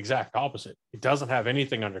he's the exact opposite. He doesn't have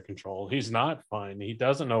anything under control. He's not fine. He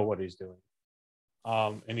doesn't know what he's doing.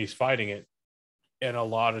 And he's fighting it. And a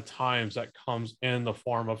lot of times that comes in the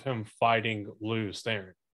form of him fighting Lews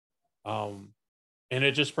Therin. And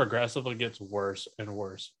it just progressively gets worse and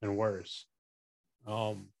worse and worse.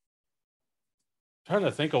 Trying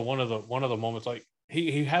to think of one of the moments, like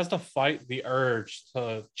he has to fight the urge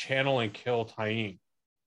to channel and kill Tyene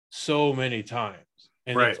so many times.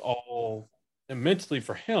 And it's all immensely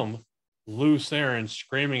for him, Lews Therin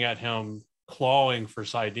screaming at him, clawing for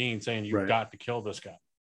Sidene, saying, you've got to kill this guy.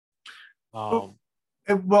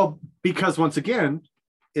 Well, because once again,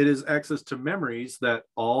 it is access to memories that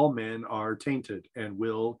all men are tainted and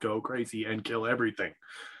will go crazy and kill everything.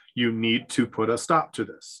 You need to put a stop to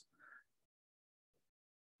this.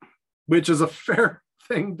 Which is a fair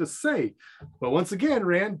thing to say. But once again,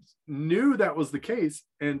 Rand knew that was the case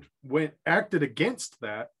and acted against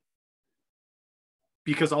that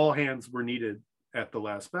because all hands were needed at the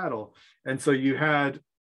last battle. And so you had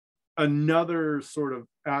another sort of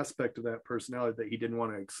aspect of that personality that he didn't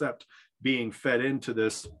want to accept being fed into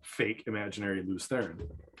this fake imaginary Lews Therin.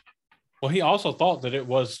 Well, he also thought that it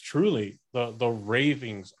was truly the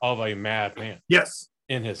ravings of a madman. Yes.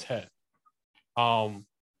 In his head.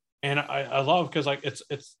 And I love, because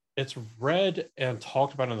it's read and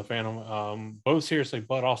talked about in the fandom, both seriously,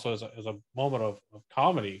 but also as a moment of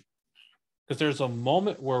comedy. Because there's a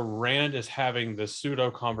moment where Rand is having this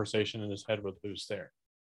pseudo conversation in his head with Lews Therin.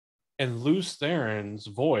 And Lews Therin's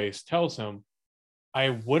voice tells him, I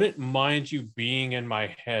wouldn't mind you being in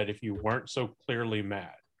my head if you weren't so clearly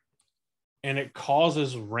mad. And it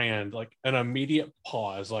causes Rand an immediate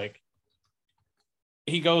pause.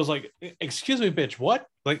 He goes excuse me, bitch, what?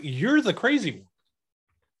 You're the crazy one.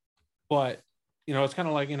 But, it's kind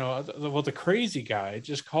of the crazy guy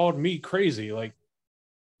just called me crazy.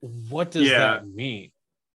 What does that mean?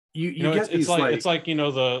 You get it's like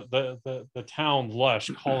the town lush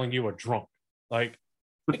calling you a drunk.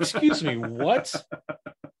 Excuse me, what?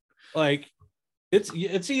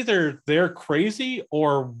 It's either they're crazy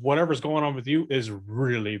or whatever's going on with you is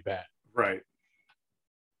really bad. Right.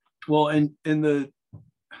 Well, and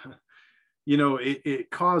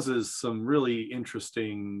it causes some really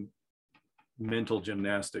interesting mental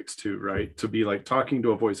gymnastics too, right? To be talking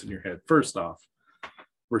to a voice in your head. First off,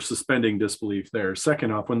 we're suspending disbelief there.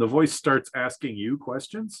 Second off, when the voice starts asking you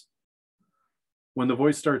questions, when the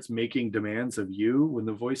voice starts making demands of you, when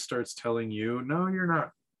the voice starts telling you, no, you're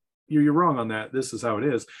not, you're wrong on that, this is how it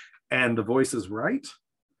is, and the voice is right,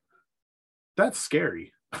 that's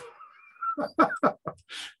scary.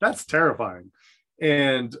 That's terrifying.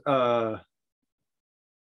 And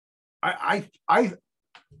I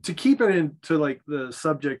to keep it into the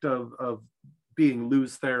subject of being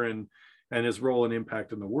Lews Therin and his role and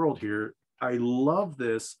impact in the world here, I love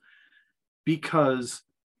this because,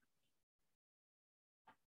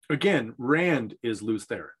 again, Rand is Lews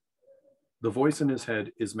Therin. The voice in his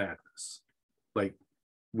head is madness. Like,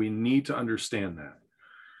 we need to understand that.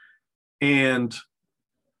 And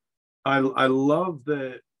I love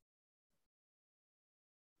that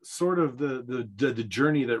sort of the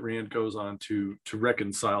journey that Rand goes on to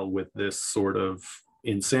reconcile with this sort of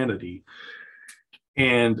insanity,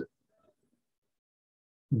 and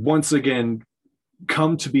once again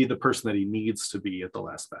come to be the person that he needs to be at the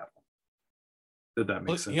last battle. Did that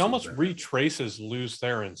make sense? He almost retraces Lews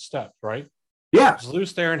Therin's steps, right? Yeah. Because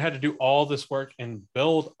Lews Therin had to do all this work and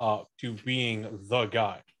build up to being the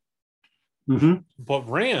guy. Mm-hmm. But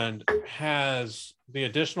Rand has the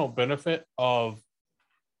additional benefit of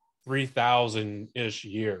 3,000-ish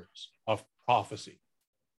years of prophecy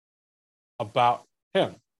about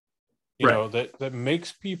him. You know, that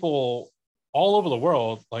makes people all over the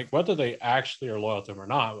world, like, whether they actually are loyal to him or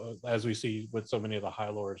not, as we see with so many of the High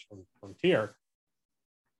Lords from Tyr,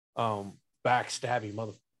 backstabby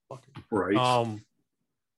motherfucker. Right.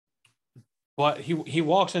 But he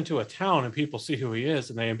walks into a town and people see who he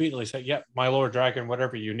is and they immediately say, "Yep, my Lord Dragon,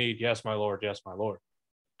 whatever you need. Yes, my Lord. Yes, my Lord."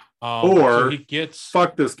 Or so he gets,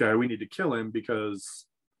 fuck this guy. We need to kill him because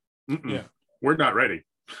we're not ready.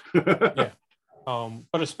 Yeah.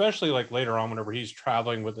 But especially like later on, whenever he's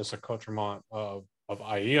traveling with this accoutrement of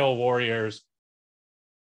Aiel warriors,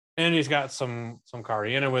 and he's got some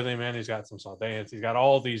Cariana with him, and he's got some Saldeans, he's got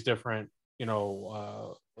all these different,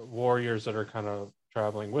 warriors that are kind of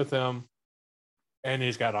traveling with him, and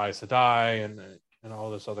he's got Aes Sedai and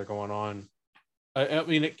all this other going on. I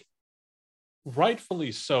mean,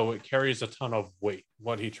 rightfully so, it carries a ton of weight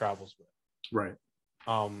what he travels with. Right.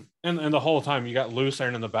 And the whole time you got Lews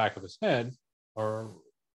Therin in the back of his head, or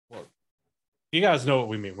well, you guys know what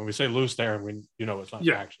we mean when we say Lews Therin. It's not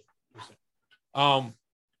actually.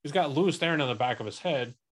 He's got Lews Therin in the back of his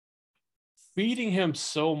head, feeding him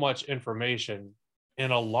so much information,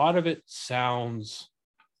 and a lot of it sounds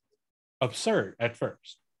absurd at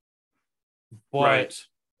first, but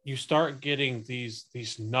you start getting these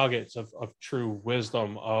nuggets of true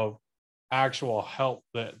wisdom, of actual help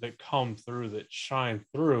that come through, that shine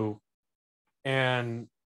through, and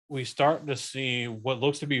we start to see what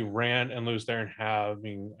looks to be Rand and Lews Therin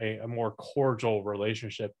having a more cordial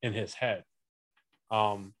relationship in his head.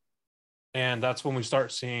 And that's when we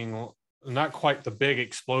start seeing not quite the big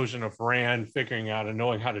explosion of Rand figuring out and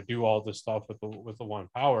knowing how to do all this stuff with the one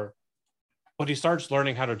power, but he starts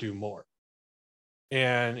learning how to do more.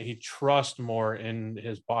 And he trusts more in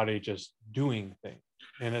his body just doing things.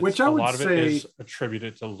 And it's, a lot of it is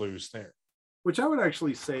attributed to Lews Therin. Which I would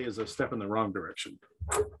actually say is a step in the wrong direction.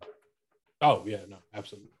 Oh, yeah, no,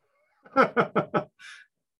 absolutely.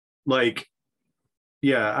 Like,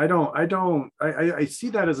 yeah, I see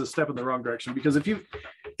that as a step in the wrong direction, because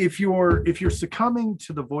if you're succumbing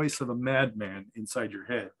to the voice of a madman inside your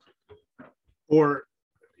head, or,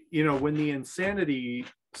 when the insanity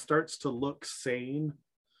starts to look sane,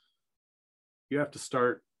 you have to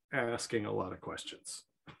start asking a lot of questions.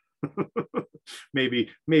 maybe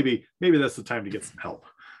that's the time to get some help.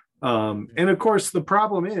 And of course, the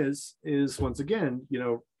problem is once again,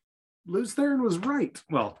 Lews Therin was right.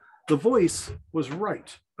 Well, the voice was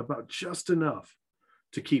right about just enough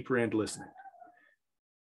to keep Rand listening.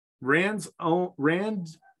 Rand's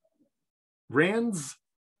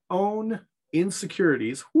own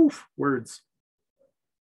insecurities, words,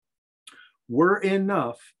 were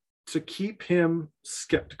enough to keep him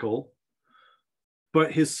skeptical,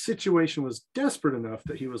 but his situation was desperate enough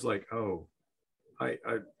that he was like, oh,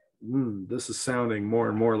 this is sounding more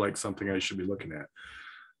and more like something I should be looking at.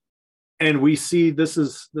 And we see this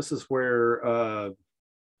is where I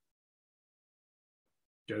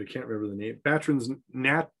can't remember the name.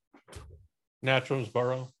 Natron's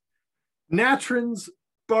Burrow. Natron's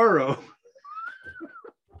Burrow.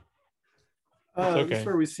 Okay. This is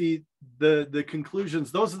where we see the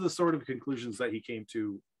conclusions. Those are the sort of conclusions that he came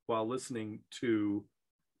to while listening to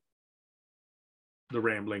the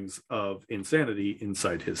ramblings of insanity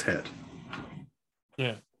inside his head.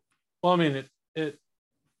 Yeah. Well, I mean, it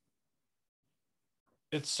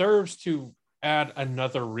serves to add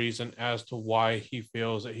another reason as to why he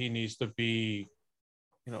feels that he needs to be,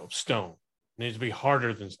 stone. It needs to be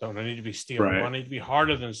harder than stone. I need to be steel. Right. I need to be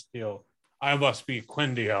harder than steel. I must be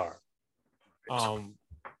Quindiar.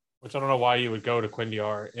 Which I don't know why you would go to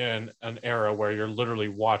Quindiar in an era where you're literally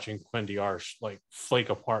watching Quindiar like flake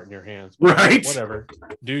apart in your hands. Right. Whatever.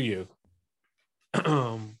 Do you?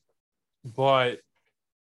 But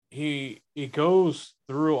he goes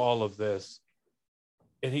through all of this,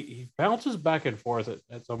 and he bounces back and forth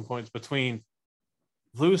at some points between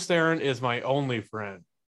Lews Therin is my only friend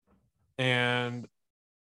and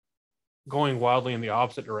going wildly in the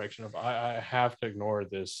opposite direction of I have to ignore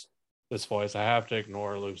this this voice. I have to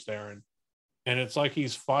ignore Lews Therin. And it's like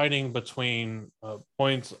he's fighting between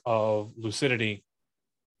points of lucidity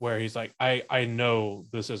where he's like, I know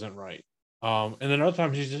this isn't right. And then other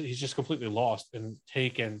times he's just completely lost and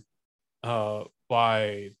taken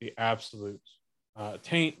by the absolute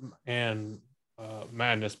taint and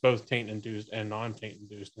madness, both taint induced and non-taint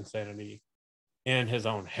induced insanity in his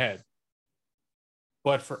own head.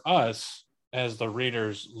 But for us as the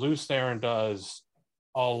readers, Lews Therin does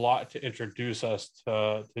a lot to introduce us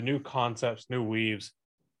to new concepts, new weaves.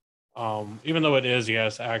 Even though it is,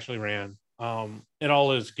 yes, actually Rand. It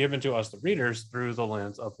all is given to us, the readers, through the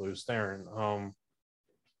lens of Lews Therin.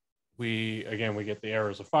 We get the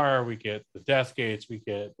arrows of fire, we get the death gates, we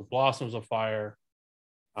get the blossoms of fire,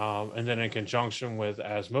 and then in conjunction with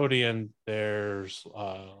Asmodean, there's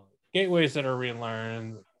gateways that are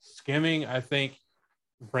relearned. Skimming, I think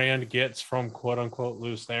Rand gets from quote unquote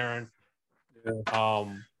Lews Therin. Yeah.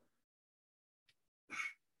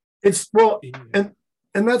 It's well, and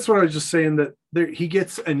that's what I was just saying, that he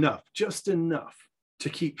gets just enough to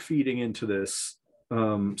keep feeding into this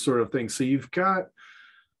sort of thing. So you've got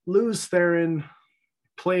Lews Therin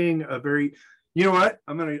playing a very, you know what?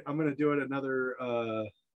 I'm gonna do another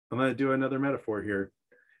metaphor here.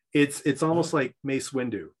 It's almost like Mace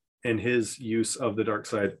Windu and his use of the dark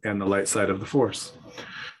side and the light side of the Force.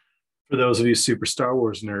 For those of you super Star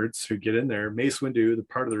Wars nerds who get in there, Mace Windu, the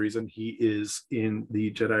part of the reason he is in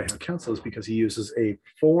the Jedi High Council is because he uses a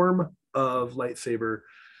form of lightsaber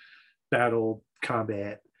battle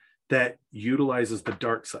combat that utilizes the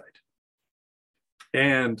dark side.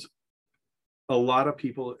 And a lot of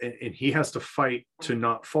people, and he has to fight to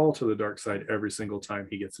not fall to the dark side every single time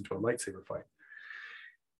he gets into a lightsaber fight.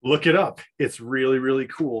 Look it up. It's really, really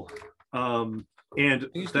cool. And that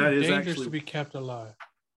is dangerous actually to be kept alive.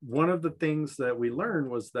 One of the things that we learned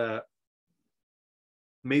was that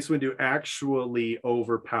Mace Windu actually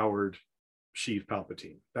overpowered Sheev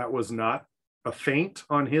Palpatine. That was not a feint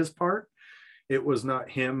on his part. It was not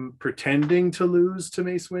him pretending to lose to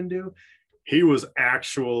Mace Windu. He was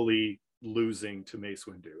actually losing to Mace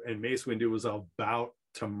Windu. And Mace Windu was about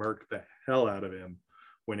to murk the hell out of him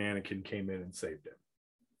when Anakin came in and saved him.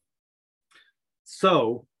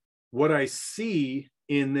 So what I see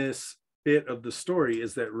in this bit of the story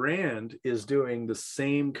is that Rand is doing the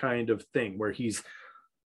same kind of thing where he's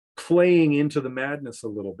playing into the madness a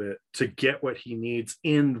little bit to get what he needs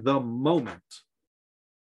in the moment,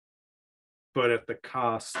 but at the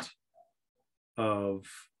cost of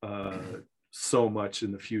so much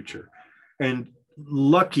in the future. And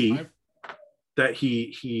lucky that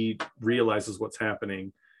he realizes what's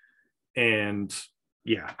happening and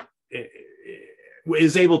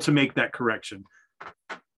is able to make that correction.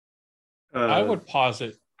 I would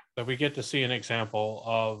posit that we get to see an example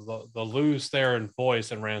of the Lews Therin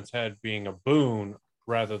voice in Rand's head being a boon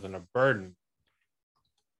rather than a burden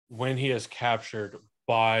when he is captured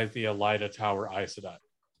by the Elida Tower Aes Sedai.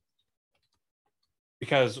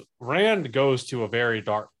 Because Rand goes to a very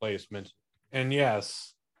dark place mentally. And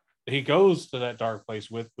yes, he goes to that dark place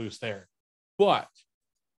with Lews Therin. But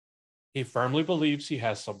he firmly believes he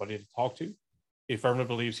has somebody to talk to. He firmly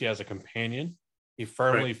believes he has a companion. He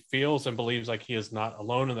firmly feels and believes like he is not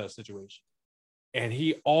alone in that situation. And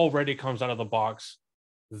he already comes out of the box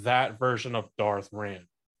that version of Darth Rand.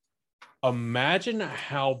 Imagine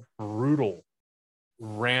how brutal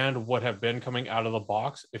Rand would have been coming out of the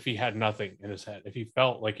box if he had nothing in his head, if he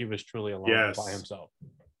felt like he was truly alone by himself.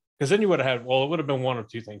 Because then you would have had, well, it would have been one of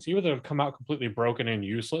two things. He would have come out completely broken and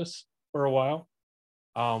useless for a while,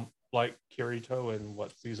 like Kirito in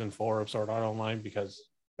season 4 of Sword Art Online, because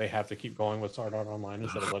they have to keep going with Sword Art Online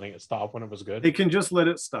instead of letting it stop when it was good. They can just let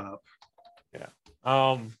it stop. Yeah.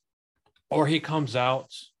 Or he comes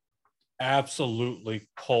out absolutely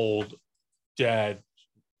cold, dead,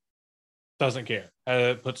 doesn't care,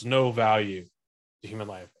 puts no value to human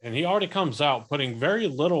life. And he already comes out putting very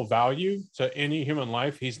little value to any human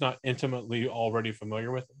life he's not intimately already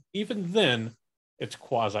familiar with. Even then, it's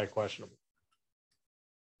quasi-questionable.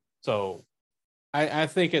 So I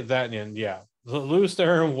think at that end, the Lews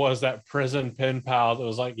Therin was that prison pen pal that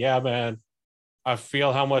was like, yeah, man, I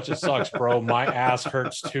feel how much it sucks, bro. My ass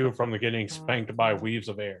hurts too from getting spanked by weaves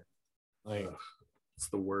of air. Like, it's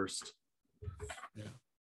the worst. Yeah.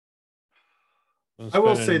 I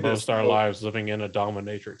will say most our lives living in a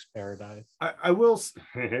dominatrix paradise. I will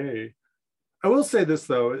say this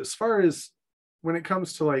though, as far as when it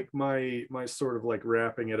comes to like my sort of like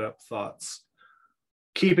wrapping it up thoughts,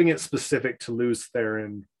 keeping it specific to Lews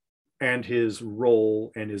Therin and his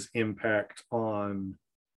role and his impact on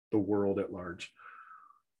the world at large.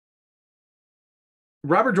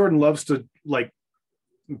 Robert Jordan loves to like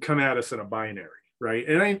come at us in a binary, right?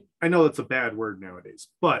 And I know that's a bad word nowadays,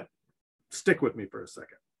 but stick with me for a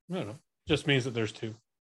second. No. Just means that there's two.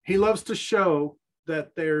 He loves to show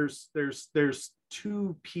that there's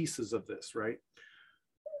two pieces of this, right?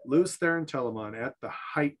 Lews, Therin, Telamon, at the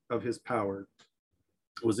height of his power,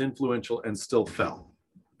 was influential and still fell,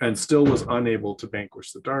 and still was unable to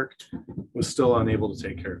vanquish the dark, was still unable to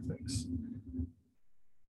take care of things.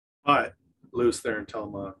 But Lews, Therin,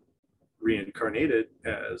 Telamon reincarnated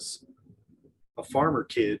as a farmer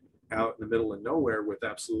kid out in the middle of nowhere with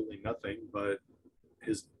absolutely nothing but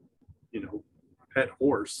his, pet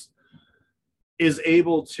horse, is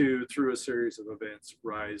able to, through a series of events,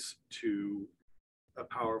 rise to a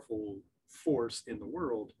powerful force in the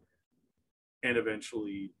world and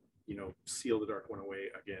eventually, seal the Dark One away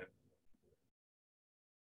again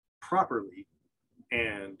properly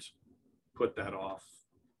and put that off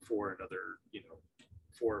for another,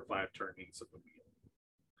 4 or 5 turnings of the wheel.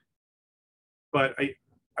 But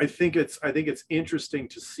I think it's interesting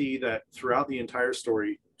to see that throughout the entire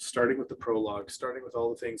story, starting with the prologue, starting with all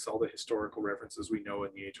the things, all the historical references we know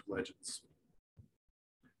in the Age of Legends,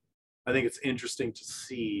 I think it's interesting to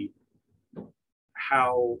see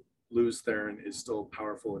how Lews Therin is still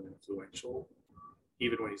powerful and influential,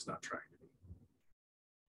 even when he's not trying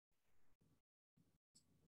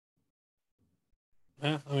to be.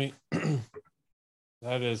 Yeah, I mean,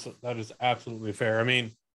 that is absolutely fair. I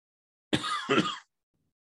mean,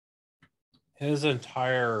 his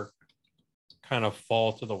entire kind of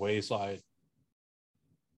fall to the wayside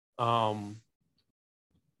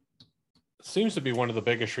seems to be one of the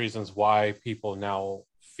biggest reasons why people now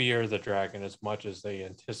fear the dragon as much as they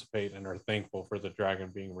anticipate and are thankful for the dragon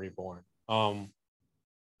being reborn. I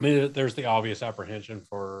mean, there's the obvious apprehension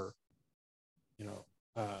for,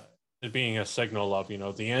 it being a signal of,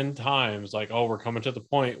 the end times, like, oh, we're coming to the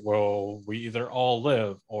point where we either all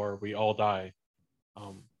live or we all die,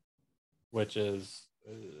 which is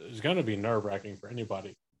going to be nerve-wracking for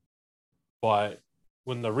anybody. But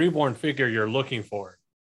when the reborn figure you're looking for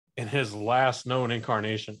in his last known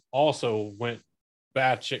incarnation also went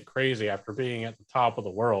batshit crazy after being at the top of the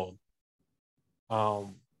world,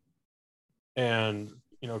 and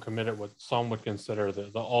committed what some would consider the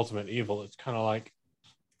ultimate evil, it's kind of like,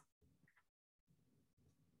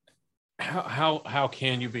 how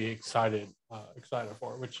can you be excited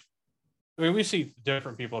for it? Which, I mean, we see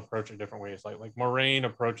different people approach it different ways. Like Moraine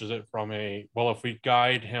approaches it from if we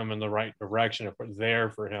guide him in the right direction, if we're there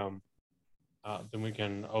for him, then we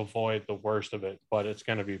can avoid the worst of it, but it's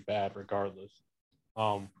going to be bad regardless.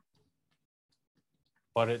 But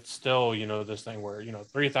it's still, this thing where,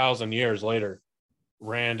 3,000 years later,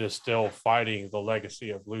 Rand is still fighting the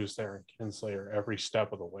legacy of Lews Therin Kinslayer every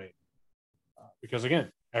step of the way. Because again,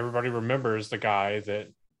 everybody remembers the guy that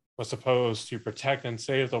was supposed to protect and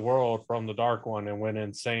save the world from the Dark One and went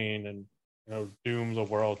insane and, doomed the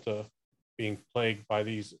world to being plagued by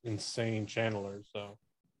these insane channelers. So,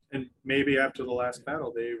 and maybe after the last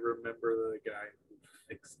battle, they remember the guy who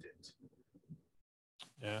fixed it.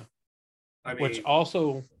 Yeah. I mean, which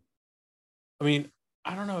also, I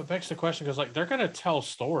don't know, it begs the question because, they're going to tell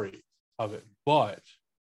stories of it, but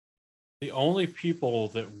the only people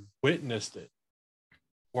that witnessed it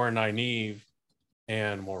were Nynaeve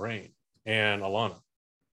and Moraine and Alana.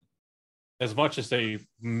 As much as they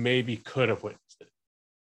maybe could have witnessed it,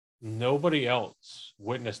 nobody else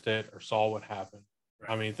witnessed it or saw what happened.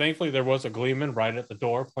 Right. I mean, thankfully there was a Gleeman right at the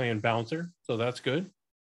door playing bouncer, so that's good.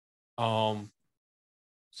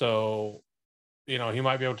 So, he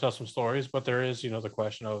might be able to tell some stories, but there is, the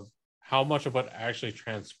question of how much of what actually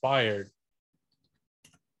transpired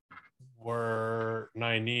were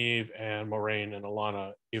Nynaeve and Moraine and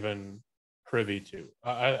Alana even privy to.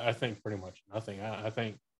 I think pretty much nothing. I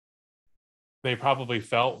think they probably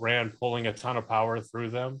felt Rand pulling a ton of power through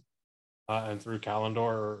them and through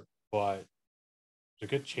Kalendor, but there's a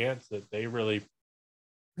good chance that they really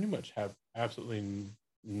pretty much have absolutely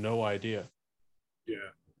no idea. Yeah.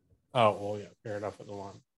 Oh, well, yeah, fair enough with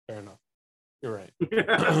Alana. Fair enough. You're right.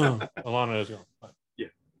 Alana is gone. But yeah.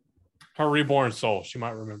 Her reborn soul, she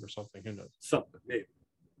might remember something. Who knows? Something, maybe.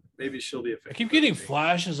 Maybe she'll be affected. I keep getting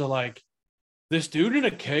flashes of this dude in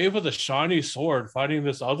a cave with a shiny sword fighting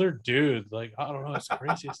this other dude. I don't know. It's the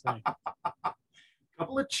craziest thing.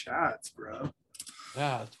 Couple of chats, bro.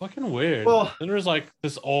 Yeah, it's fucking weird. Well, then there's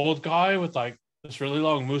this old guy with this really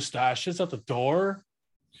long mustaches at the door.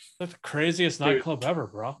 That's the craziest nightclub ever,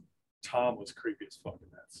 bro. Tom was creepy as fuck in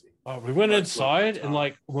that scene. We went inside and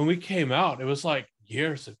when we came out, it was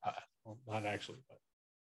years had passed. Well, not actually, but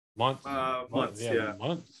months. Months, yeah.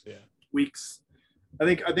 Months, yeah. Weeks. I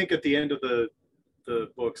think at the end of the the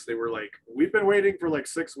books, they were like, we've been waiting for like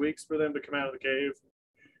 6 weeks for them to come out of the cave.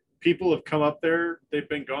 People have come up there. They've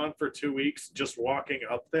been gone for 2 weeks, just walking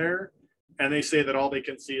up there. And they say that all they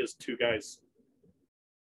can see is two guys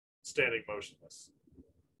standing motionless.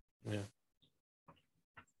 Yeah.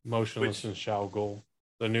 Motionless and Shao Gul,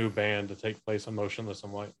 the new band to take place on Motionless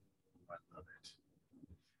and White. I love it.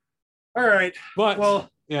 All right. But, well,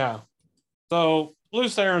 yeah. So,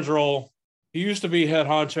 Lews Therin's role, he used to be head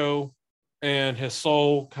honcho, and his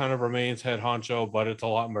soul kind of remains head honcho, but it's a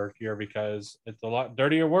lot murkier because it's a lot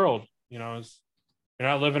dirtier world. You know, you're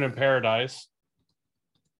not living in paradise.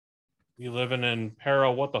 You're living in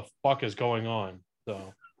peril. What the fuck is going on?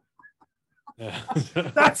 So, yeah.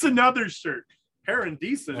 That's another shirt. Perrin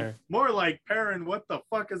decent. There. More like Perrin, what the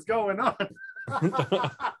fuck is going on?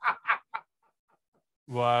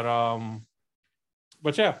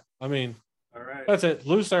 But yeah, I mean, all right. That's it.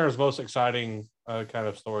 Lews Therin's most exciting kind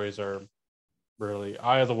of stories are really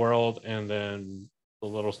Eye of the World, and then the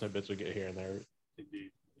little snippets we get here and there.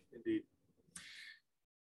 Indeed.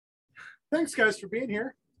 Thanks, guys, for being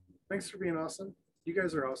here. Thanks for being awesome. You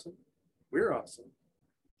guys are awesome. We're awesome.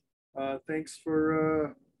 Thanks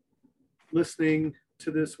for listening to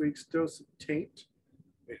this week's Dose of Taint.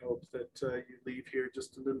 We hope that you leave here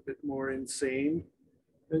just a little bit more insane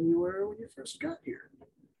than you were when you first got here.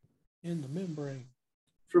 In the membrane.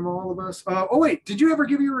 From all of us. Oh, wait. Did you ever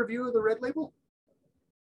give you a review of the Red Label?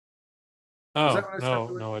 Oh,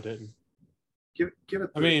 no, I didn't. Give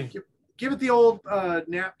it the old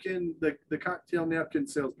napkin, the cocktail napkin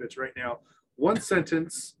sales pitch right now. 1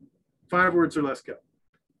 sentence, 5 words or less, go.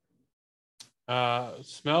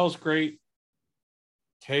 Smells great.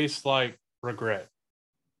 Tastes like regret.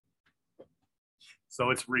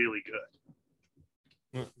 So it's really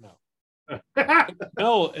good. No.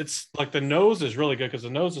 No, it's like the nose is really good because the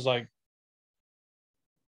nose is like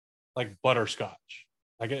butterscotch.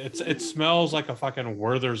 Like it smells like a fucking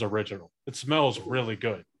Werther's original. It smells really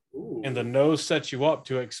good. Ooh. And the nose sets you up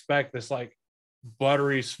to expect this like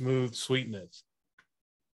buttery smooth sweetness.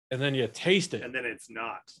 And then you taste it. And then it's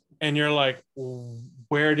not. And you're like,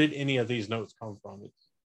 where did any of these notes come from?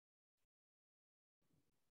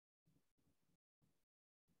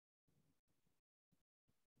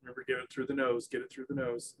 Remember, get it through the nose. Get it through the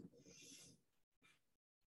nose.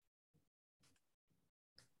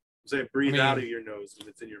 Say, breathe out of your nose when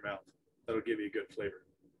it's in your mouth. That'll give you a good flavor.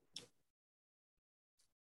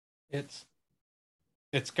 It's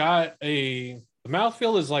got the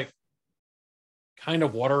mouthfeel is like kind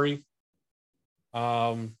of watery.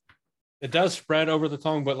 It does spread over the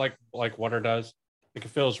tongue, but like water does. Like it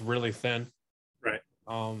feels really thin. Right.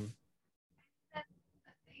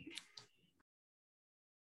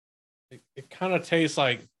 It kind of tastes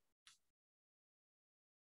like,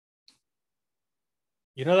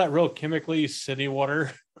 you know, that real chemically city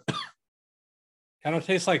water. Kind of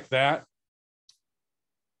tastes like that,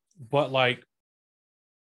 but like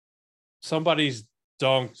somebody's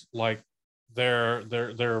dunked like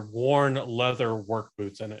their worn leather work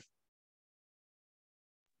boots in it.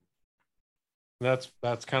 That's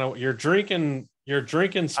kind of what you're drinking. You're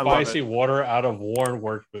drinking spicy water out of worn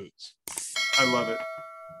work boots. I love it.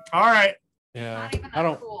 All right. Yeah. Not even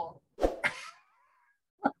that cool.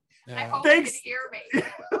 Yeah. I hope Thanks. you can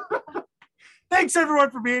hear me. Thanks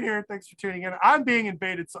everyone for being here. Thanks for tuning in. I'm being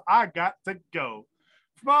invaded, so I got to go.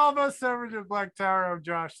 From all of us over to Black Tower, I'm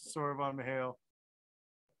Josh, the Sword von Mahale.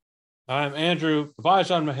 I'm Andrew, the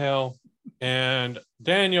Bajan Mahale, and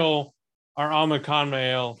Daniel, our Ahmed Khan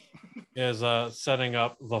Mahale, is setting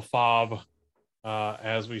up the fob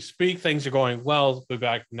as we speak. Things are going well. We'll be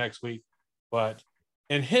back next week. But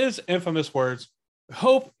in his infamous words,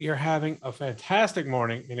 hope you're having a fantastic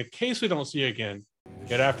morning. And in case we don't see you again,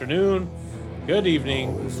 good afternoon, good evening,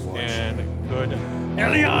 and good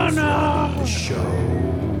Eliana!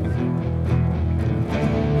 Show.